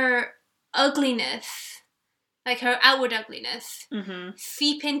let her ugliness, like her outward ugliness, Mm-hmm.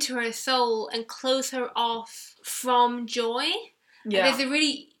 seep into her soul and close her off from joy. Yeah. And there's a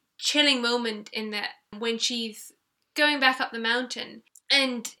really chilling moment in that when she's going back up the mountain,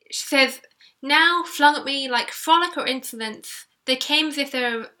 and she says, "Now flung at me like frolic or insolence, there came as if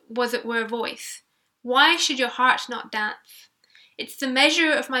there were a voice. Why should your heart not dance? It's the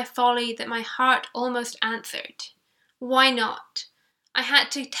measure of my folly that my heart almost answered. Why not? I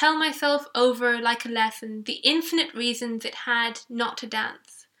had to tell myself over like a lesson the infinite reasons it had not to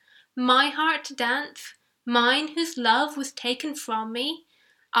dance. My heart to dance, mine whose love was taken from me,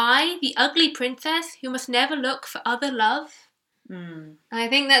 I, the ugly princess who must never look for other love." Mm. And I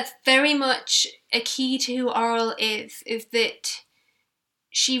think that's very much a key to who Auril is that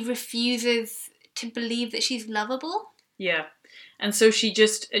she refuses to believe that she's lovable. Yeah. And so she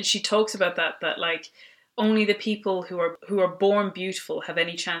talks about that like, only the people who are born beautiful have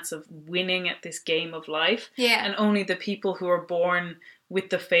any chance of winning at this game of life. Yeah. And only the people who are born with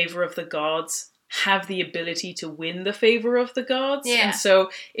the favor of the gods have the ability to win the favor of the gods. Yeah. And so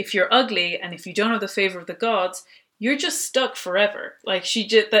if you're ugly and if you don't have the favor of the gods, you're just stuck forever. Like, she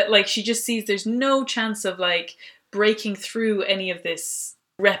just sees there's no chance of like breaking through any of this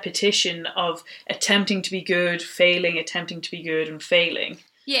repetition of attempting to be good, failing, attempting to be good, and failing.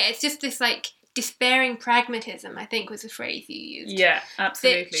 Yeah, it's just this like despairing pragmatism, I think was the phrase you used. Yeah,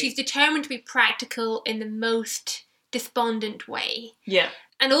 absolutely. That she's determined to be practical in the most despondent way. Yeah.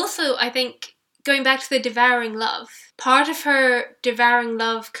 And also, I think, going back to the devouring love, part of her devouring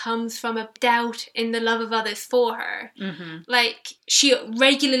love comes from a doubt in the love of others for her. Mm-hmm. Like, she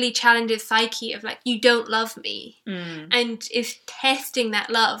regularly challenges Psyche of like, you don't love me. Mm. And is testing that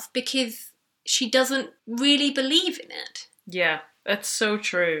love because she doesn't really believe in it. Yeah, that's so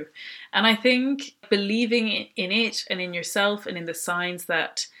true. And I think believing in it and in yourself and in the signs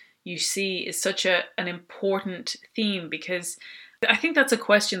that you see is such an important theme, because I think that's a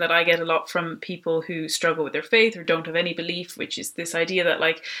question that I get a lot from people who struggle with their faith or don't have any belief, which is this idea that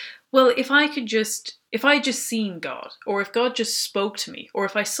like, well, if I just seen God, or if God just spoke to me, or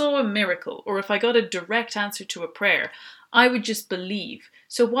if I saw a miracle, or if I got a direct answer to a prayer, I would just believe.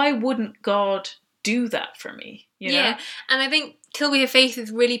 So why wouldn't God do that for me? Yeah, and I think Till We Have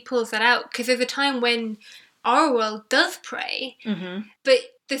Faces really pulls that out, because there's a time when Auril does pray, mm-hmm. but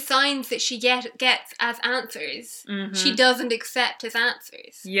the signs that she gets as answers, mm-hmm. she doesn't accept as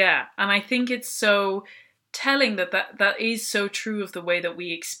answers. Yeah, and I think it's so telling that is so true of the way that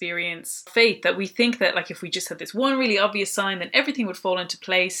we experience faith, that we think that like if we just had this one really obvious sign, then everything would fall into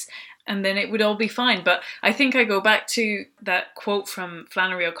place and then it would all be fine. But I think I go back to that quote from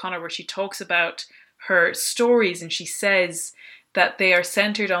Flannery O'Connor where she talks about her stories and she says that they are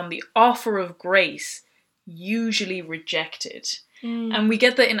centered on the offer of grace, usually rejected. And we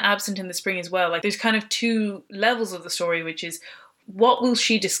get that in Absent in the Spring as well. Like, there's kind of two levels of the story, which is what will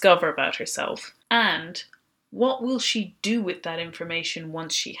she discover about herself and what will she do with that information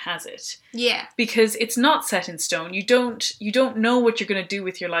once she has it? Yeah. Because it's not set in stone. You don't know what you're going to do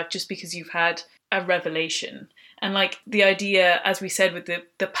with your life just because you've had a revelation. And like the idea, as we said, with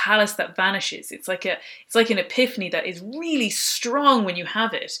the palace that vanishes, it's like an epiphany that is really strong when you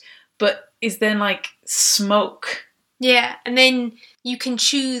have it, but is then like smoke. Yeah, and then you can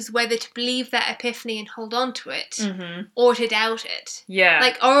choose whether to believe that epiphany and hold on to it, Mm-hmm. or to doubt it. Yeah.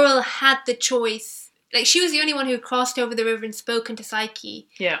 Like, Auril had the choice. Like, she was the only one who crossed over the river and spoken to Psyche.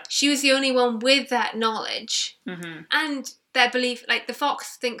 Yeah. She was the only one with that knowledge. Mm-hmm. And that belief, like, the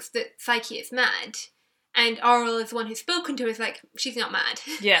fox thinks that Psyche is mad. And Auril is the one who's spoken to her, is like, she's not mad.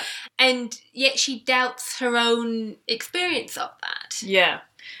 Yeah. And yet she doubts her own experience of that. Yeah.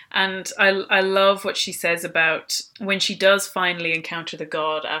 And I love what she says about when she does finally encounter the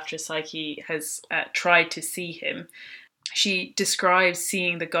god after Psyche has tried to see him. She describes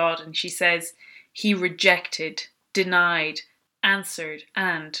seeing the god and she says, he rejected, denied, answered,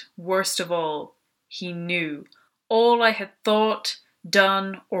 and, worst of all, he knew all I had thought,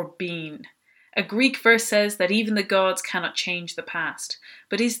 done, or been. A Greek verse says that even the gods cannot change the past.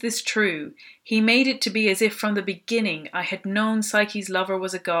 But is this true? He made it to be as if from the beginning I had known Psyche's lover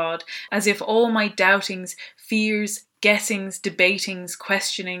was a god, as if all my doubtings, fears, guessings, debatings,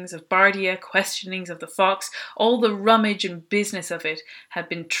 questionings of Bardia, questionings of the fox, all the rummage and business of it had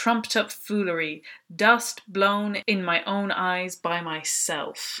been trumped up foolery, dust blown in my own eyes by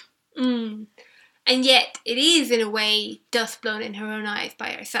myself. And yet, it is, in a way, dust blown in her own eyes by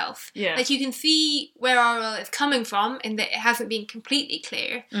herself. Yeah. Like, you can see where Auril is coming from, in that it hasn't been completely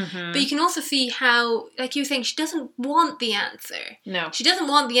clear. Mm-hmm. But you can also see how, like you were saying, she doesn't want the answer. No. She doesn't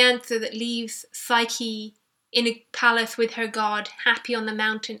want the answer that leaves Psyche in a palace with her god, happy on the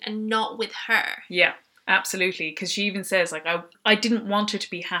mountain, and not with her. Yeah, absolutely. Because she even says, like, I didn't want her to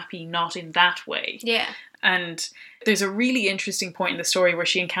be happy, not in that way. Yeah. And there's a really interesting point in the story where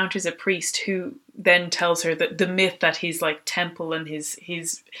she encounters a priest who then tells her that the myth that his like temple and his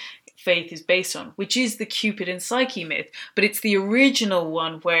faith is based on, which is the Cupid and Psyche myth, but it's the original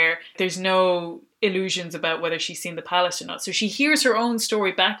one where there's no illusions about whether she's seen the palace or not. So she hears her own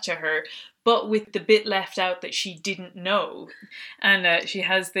story back to her, but with the bit left out that she didn't know. And she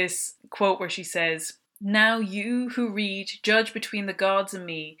has this quote where she says, now you who read, judge between the gods and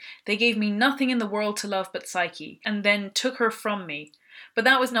me. They gave me nothing in the world to love but Psyche, and then took her from me. But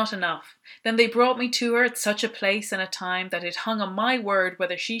that was not enough. Then they brought me to her at such a place and a time that it hung on my word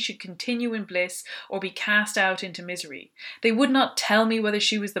whether she should continue in bliss or be cast out into misery. They would not tell me whether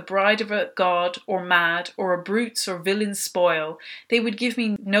she was the bride of a god or mad or a brute's or villain's spoil. They would give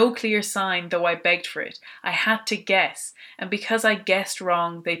me no clear sign, though I begged for it. I had to guess, and because I guessed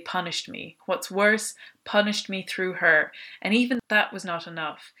wrong, they punished me. What's worse, punished me through her, and even that was not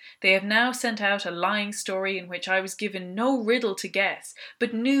enough. They have now sent out a lying story in which I was given no riddle to guess,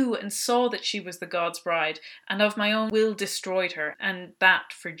 but knew and saw that she was the god's bride, and of my own will destroyed her, and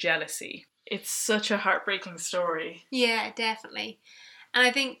that for jealousy. It's such a heartbreaking story. Yeah, definitely. And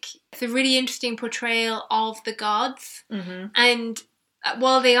I think it's a really interesting portrayal of the gods. Mm-hmm. And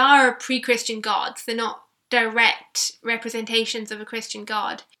while they are pre-Christian gods, they're not direct representations of a Christian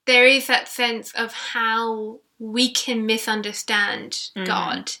god. There is that sense of how we can misunderstand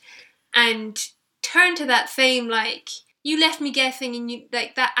God and turn to that same, like, you left me guessing, and you,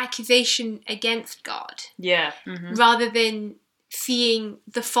 like, that accusation against God. Yeah. Mm-hmm. Rather than seeing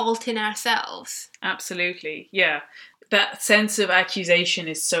the fault in ourselves. Absolutely, yeah. That sense of accusation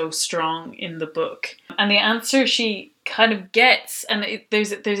is so strong in the book. And the answer she kind of gets, and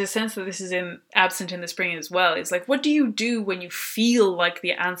there's a sense that this is absent in the spring as well, is like, what do you do when you feel like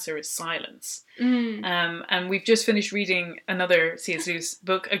the answer is silence? And we've just finished reading another C.S. Lewis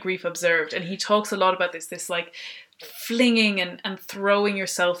book, A Grief Observed, and he talks a lot about this like flinging and throwing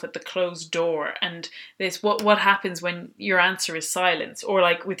yourself at the closed door, and this what happens when your answer is silence, or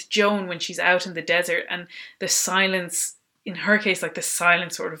like with Joan when she's out in the desert and the silence, in her case, like the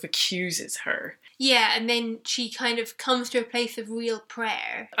silence sort of accuses her. Yeah, and then she kind of comes to a place of real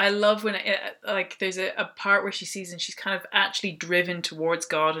prayer. I love when like there's a part where she sees and she's kind of actually driven towards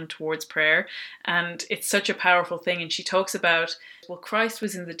God and towards prayer, and it's such a powerful thing. And she talks about, well, Christ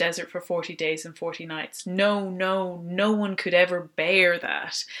was in the desert for 40 days and 40 nights. No one could ever bear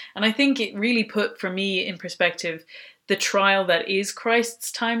that. And I think it really put, for me, in perspective, the trial that is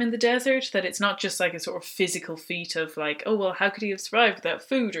Christ's time in the desert, that it's not just like a sort of physical feat of like, oh, well, how could he have survived without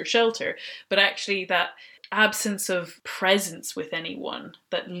food or shelter? But actually that absence of presence with anyone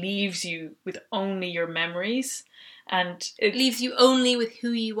that leaves you with only your memories. And It leaves you only with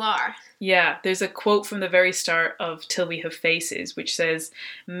who you are. Yeah, there's a quote from the very start of Till We Have Faces, which says,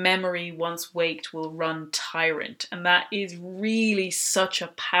 "Memory once waked will run tyrant." And that is really such a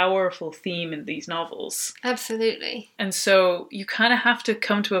powerful theme in these novels. Absolutely. And so you kind of have to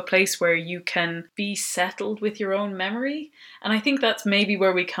come to a place where you can be settled with your own memory. And I think that's maybe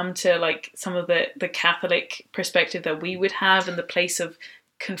where we come to like some of the Catholic perspective that we would have in the place of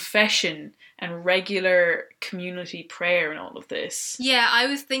confession and regular community prayer and all of this. Yeah, I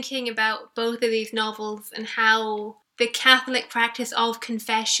was thinking about both of these novels and how the Catholic practice of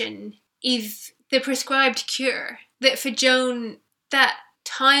confession is the prescribed cure. That for Joan, that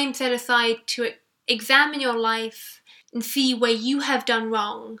time set aside to examine your life and see where you have done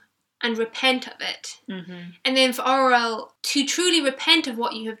wrong and repent of it. Mm-hmm. And then for Orwell, to truly repent of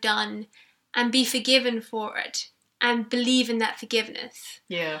what you have done and be forgiven for it. And believe in that forgiveness.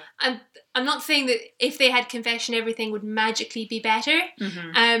 Yeah. And I'm not saying that if they had confession, everything would magically be better.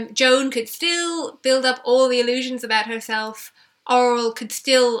 Mm-hmm. Joan could still build up all the illusions about herself. Orwell could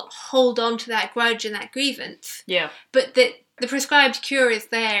still hold on to that grudge and that grievance. Yeah. But that the prescribed cure is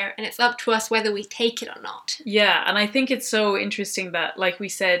there, and it's up to us whether we take it or not. Yeah, and I think it's so interesting that, like we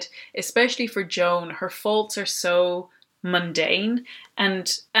said, especially for Joan, her faults are so mundane,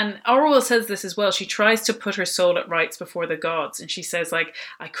 and Orwell says this as well. She tries to put her soul at rights before the gods, and she says like,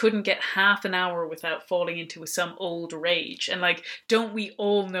 I couldn't get half an hour without falling into some old rage. And like, don't we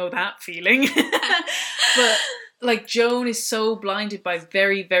all know that feeling? But like, Joan is so blinded by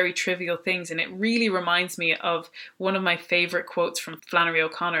very, very trivial things, and it really reminds me of one of my favourite quotes from Flannery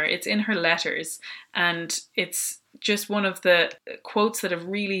O'Connor. It's in her letters, and it's just one of the quotes that have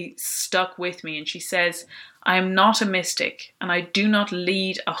really stuck with me. And she says, "I am not a mystic, and I do not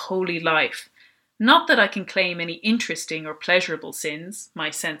lead a holy life. Not that I can claim any interesting or pleasurable sins, my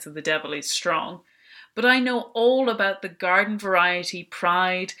sense of the devil is strong, but I know all about the garden variety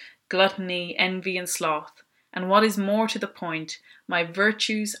pride, gluttony, envy and sloth, and what is more to the point, my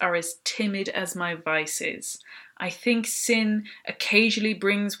virtues are as timid as my vices. I think sin occasionally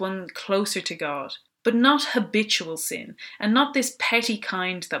brings one closer to God, but not habitual sin, and not this petty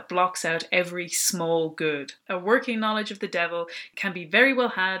kind that blocks out every small good. A working knowledge of the devil can be very well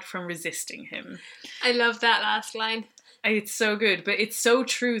had from resisting him." I love that last line. It's so good, but it's so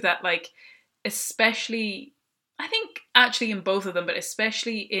true that, like, especially, I think actually in both of them, but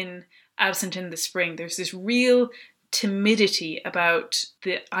especially in Absent in the Spring, there's this real timidity about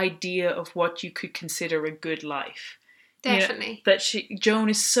the idea of what you could consider a good life. Definitely. You know, Joan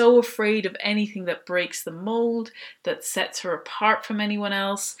is so afraid of anything that breaks the mold, that sets her apart from anyone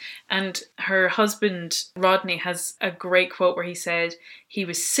else. And her husband, Rodney, has a great quote where he said, "He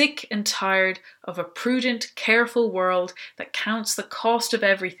was sick and tired of a prudent, careful world that counts the cost of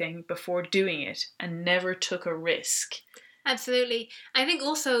everything before doing it and never took a risk." Absolutely. I think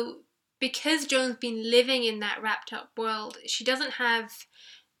also because Joan's been living in that wrapped up world, she doesn't have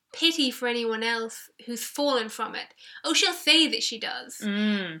pity for anyone else who's fallen from it. Oh, she'll say that she does,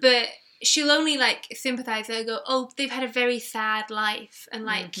 but she'll only like sympathize and go, oh, they've had a very sad life, and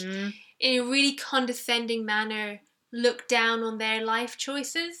like in a really condescending manner look down on their life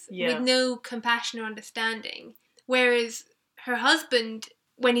choices with no compassion or understanding. Whereas her husband,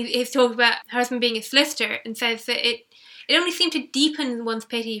 when he's talking about her husband being a solicitor, and says that it only seemed to deepen one's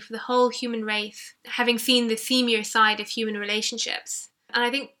pity for the whole human race, having seen the seamier side of human relationships. And I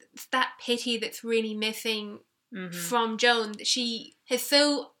think it's that pity that's really missing from Joan, that she has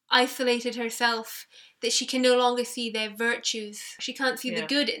so isolated herself that she can no longer see their virtues. She can't see the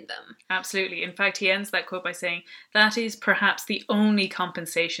good in them. Absolutely. In fact, he ends that quote by saying, "That is perhaps the only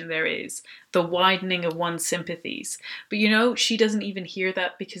compensation there is, the widening of one's sympathies." But you know, she doesn't even hear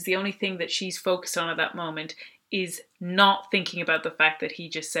that, because the only thing that she's focused on at that moment is not thinking about the fact that he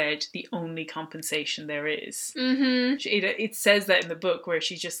just said the only compensation there is. It says that in the book, where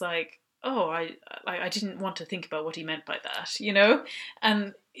she's just like, oh, I didn't want to think about what he meant by that, you know?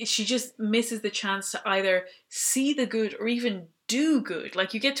 And she just misses the chance to either see the good or even do good.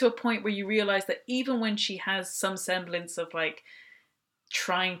 Like, you get to a point where you realize that even when she has some semblance of like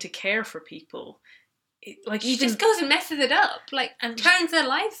trying to care for people, she just goes and messes it up, like, and turns their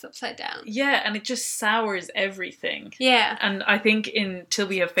lives upside down. Yeah, and it just sours everything. Yeah. And I think in Till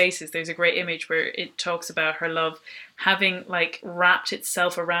We Have Faces, there's a great image where it talks about her love having like wrapped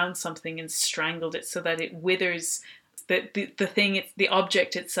itself around something and strangled it so that it withers. The thing, the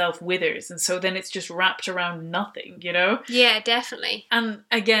object itself withers, and so then it's just wrapped around nothing, you know? Yeah, definitely. And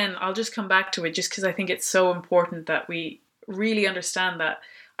again, I'll just come back to it just because I think it's so important that we really understand that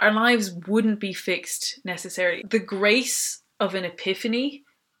our lives wouldn't be fixed necessarily. The grace of an epiphany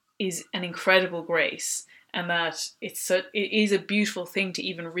is an incredible grace. and that it is a beautiful thing to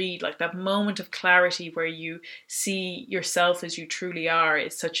even read. Like that moment of clarity where you see yourself as you truly are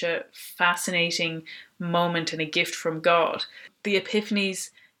is such a fascinating moment and a gift from God. The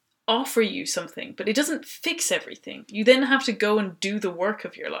epiphanies offer you something, but it doesn't fix everything. You then have to go and do the work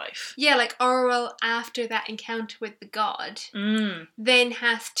of your life. Yeah, like Orwell, after that encounter with the god, then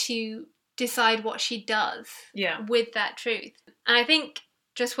has to decide what she does with that truth. And I think,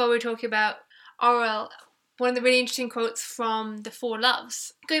 just while we're talking about Orwell, one of the really interesting quotes from The Four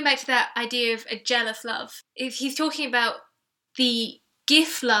Loves, going back to that idea of a jealous love, if he's talking about the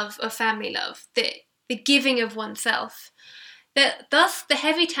gift love of family love, the giving of oneself, that thus the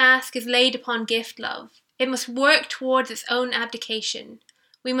heavy task is laid upon gift love. It must work towards its own abdication.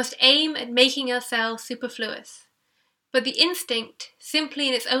 We must aim at making ourselves superfluous. But the instinct, simply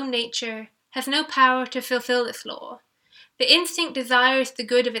in its own nature, has no power to fulfill this law. The instinct desires the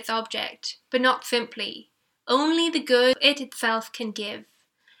good of its object, but not simply. Only the good it itself can give.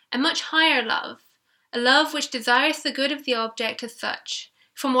 A much higher love, a love which desires the good of the object as such,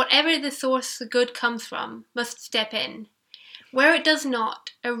 from whatever the source the good comes from, must step in. Where it does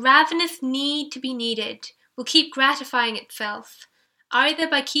not, a ravenous need to be needed will keep gratifying itself, either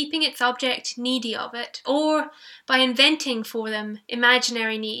by keeping its object needy of it, or by inventing for them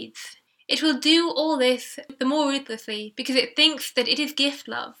imaginary needs. It will do all this the more ruthlessly because it thinks that it is gift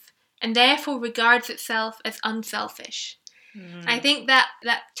love, and therefore regards itself as unselfish. I think that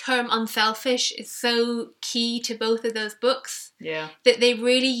term unselfish is so key to both of those books. Yeah. That they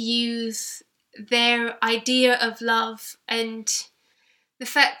really use their idea of love and the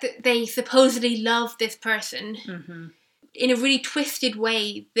fact that they supposedly love this person in a really twisted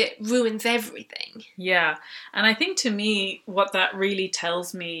way that ruins everything. Yeah. And I think to me, what that really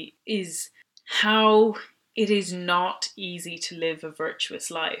tells me is how it is not easy to live a virtuous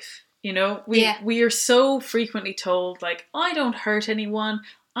life. You know, we are so frequently told, like, I don't hurt anyone,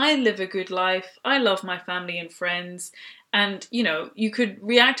 I live a good life, I love my family and friends. And, you know, you could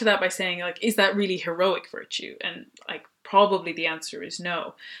react to that by saying, like, is that really heroic virtue? And, like, probably the answer is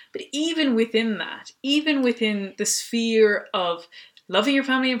no. But even within that, even within the sphere of loving your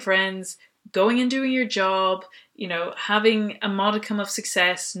family and friends, going and doing your job, you know, having a modicum of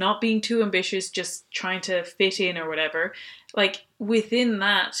success, not being too ambitious, just trying to fit in or whatever, like, within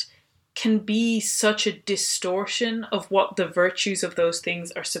that can be such a distortion of what the virtues of those things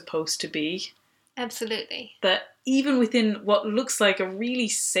are supposed to be. Absolutely. That even within what looks like a really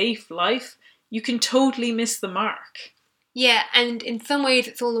safe life, you can totally miss the mark. Yeah, and in some ways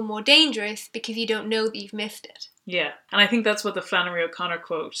it's all the more dangerous because you don't know that you've missed it. Yeah, and I think that's what the Flannery O'Connor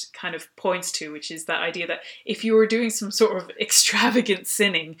quote kind of points to, which is that idea that if you were doing some sort of extravagant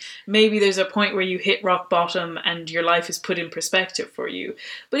sinning, maybe there's a point where you hit rock bottom and your life is put in perspective for you.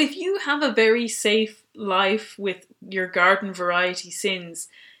 But if you have a very safe life with your garden variety sins,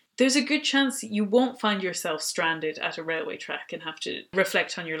 there's a good chance you won't find yourself stranded at a railway track and have to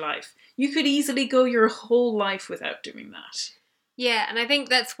reflect on your life. You could easily go your whole life without doing that. Yeah, and I think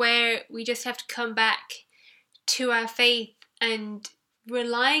that's where we just have to come back to our faith and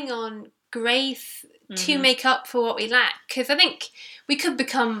relying on grace to make up for what we lack. Because I think we could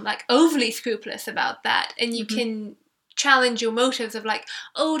become like overly scrupulous about that, and you can challenge your motives of like,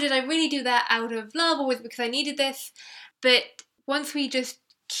 oh, did I really do that out of love or was it because I needed this? But once we just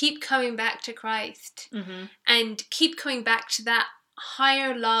keep coming back to Christ and keep coming back to that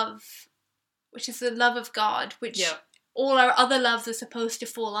higher love, which is the love of God, which all our other loves are supposed to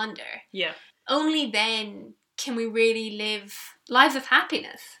fall under. Yeah. Only then can we really live lives of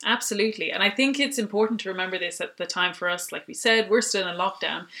happiness. Absolutely. And I think it's important to remember this at the time for us. Like we said, we're still in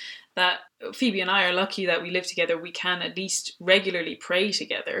lockdown. That Phoebe and I are lucky that we live together. We can at least regularly pray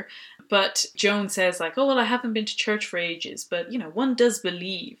together. But Joan says like, oh, well, I haven't been to church for ages. But, you know, one does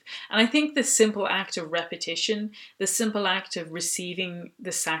believe. And I think the simple act of repetition, the simple act of receiving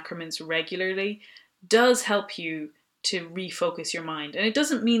the sacraments regularly does help you to refocus your mind. And it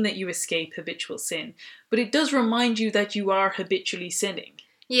doesn't mean that you escape habitual sin, but it does remind you that you are habitually sinning.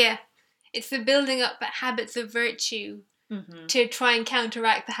 Yeah. It's the building up habits of virtue to try and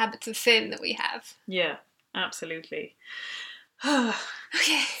counteract the habits of sin that we have. Yeah, absolutely.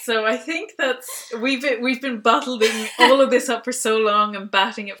 Okay. So I think that's we've been bottling all of this up for so long and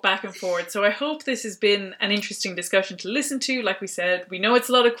batting it back and forth. So I hope this has been an interesting discussion to listen to. Like we said, we know it's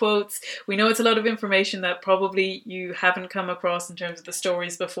a lot of quotes. We know it's a lot of information that probably you haven't come across in terms of the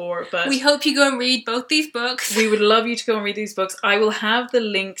stories before. But we hope you go and read both these books. We would love you to go and read these books. I will have the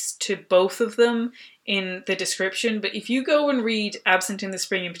links to both of them in the description, but if you go and read Absent in the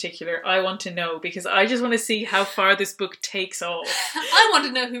Spring in particular, I want to know, because I just want to see how far this book takes off. I want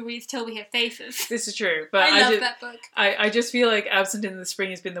to know who reads Till We Have Faces. This is true, but I love that book. I just feel like Absent in the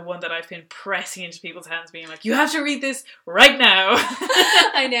Spring has been the one that I've been pressing into people's hands, being like, you have to read this right now.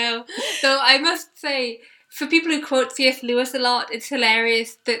 I know. So I must say, for people who quote C.S. Lewis a lot, it's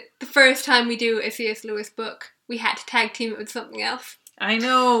hilarious that the first time we do a C.S. Lewis book, we had to tag team it with something else. I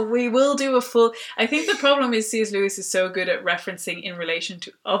know, we will do a full... I think the problem is C.S. Lewis is so good at referencing in relation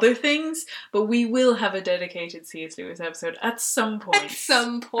to other things, but we will have a dedicated C.S. Lewis episode at some point. At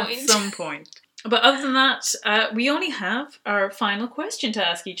some point. At some point. But other than that, we only have our final question to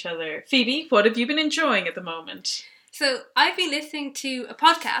ask each other. Phoebe, what have you been enjoying at the moment? So I've been listening to a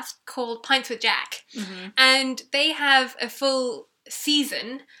podcast called Pints with Jack, and they have a full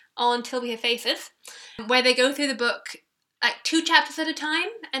season on Till We Have Faces, where they go through the book like 2 chapters at a time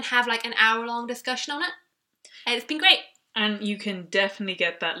and have like an hour-long discussion on it. And it's been great. And you can definitely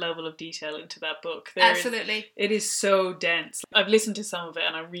get that level of detail into that book. Absolutely. It is so dense. I've listened to some of it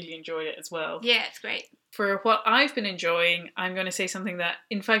and I really enjoyed it as well. Yeah, it's great. For what I've been enjoying, I'm going to say something that,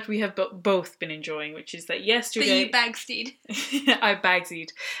 in fact, we have both been enjoying, which is that yesterday... That you bagseed. I bagseed.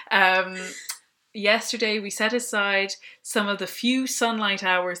 Yesterday, we set aside some of the few sunlight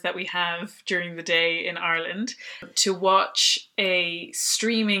hours that we have during the day in Ireland to watch a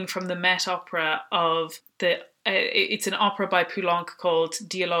streaming from the Met Opera of the... it's an opera by Poulenc called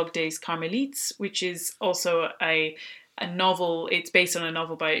Dialogue des Carmélites, which is also a novel. It's based on a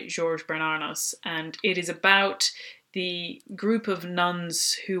novel by Georges Bernanos, and it is about the group of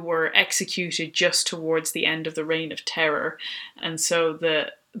nuns who were executed just towards the end of the Reign of Terror. And so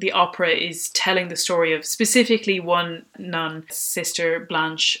the opera is telling the story of specifically one nun, Sister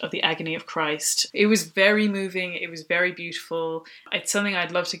Blanche of the Agony of Christ. It was very moving. It was very beautiful. It's something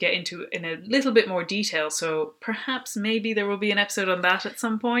I'd love to get into in a little bit more detail. So perhaps maybe there will be an episode on that at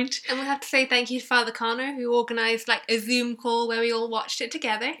some point. And we'll have to say thank you to Father Connor, who organised like a Zoom call where we all watched it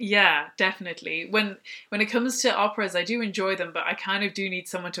together. Yeah, definitely. When it comes to operas, I do enjoy them, but I kind of do need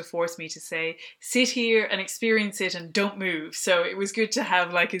someone to force me to say, sit here and experience it and don't move. So it was good to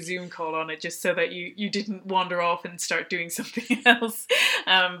have like a Zoom call on it, just so that you didn't wander off and start doing something else.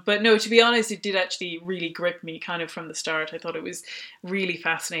 But no, to be honest, it did actually really grip me kind of from the start. I thought it was really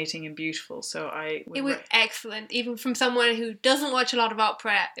fascinating and beautiful. So it was excellent. Even from someone who doesn't watch a lot of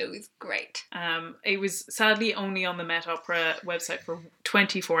opera, it was great. It was sadly only on the Met Opera website for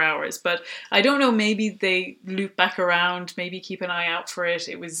 24 hours, but I don't know, maybe they loop back around, maybe keep an eye out for it.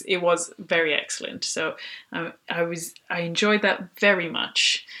 It was very excellent. So I enjoyed that very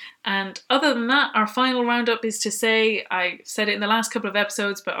much. And other than that, our final roundup is to say, I said it in the last couple of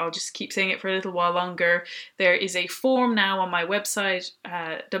episodes, but I'll just keep saying it for a little while longer. There is a form now on my website,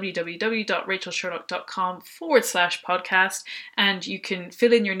 www.rachelsherlock.com/podcast, and you can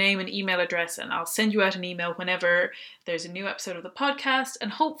fill in your name and email address, and I'll send you out an email whenever there's a new episode of the podcast,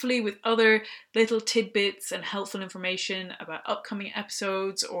 and hopefully with other little tidbits and helpful information about upcoming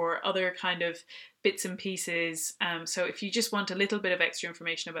episodes or other kind of bits and pieces. So if you just want a little bit of extra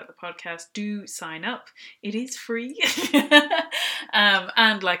information about the podcast, do sign up. It is free.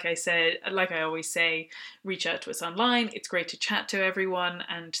 And like I always say, reach out to us online. It's great to chat to everyone,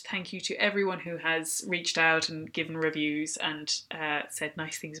 and thank you to everyone who has reached out and given reviews and said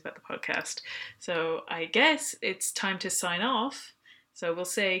nice things about the podcast. So I guess it's time to sign off. So we'll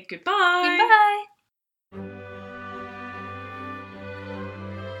say goodbye. Goodbye.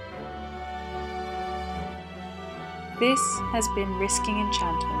 This has been Risking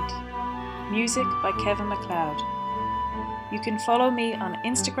Enchantment. Music by Kevin MacLeod. You can follow me on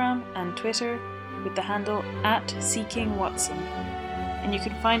Instagram and Twitter with the handle @SeekingWatson. And you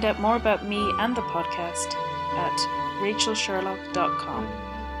can find out more about me and the podcast at rachelsherlock.com.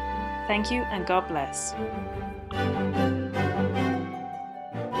 Thank you and God bless.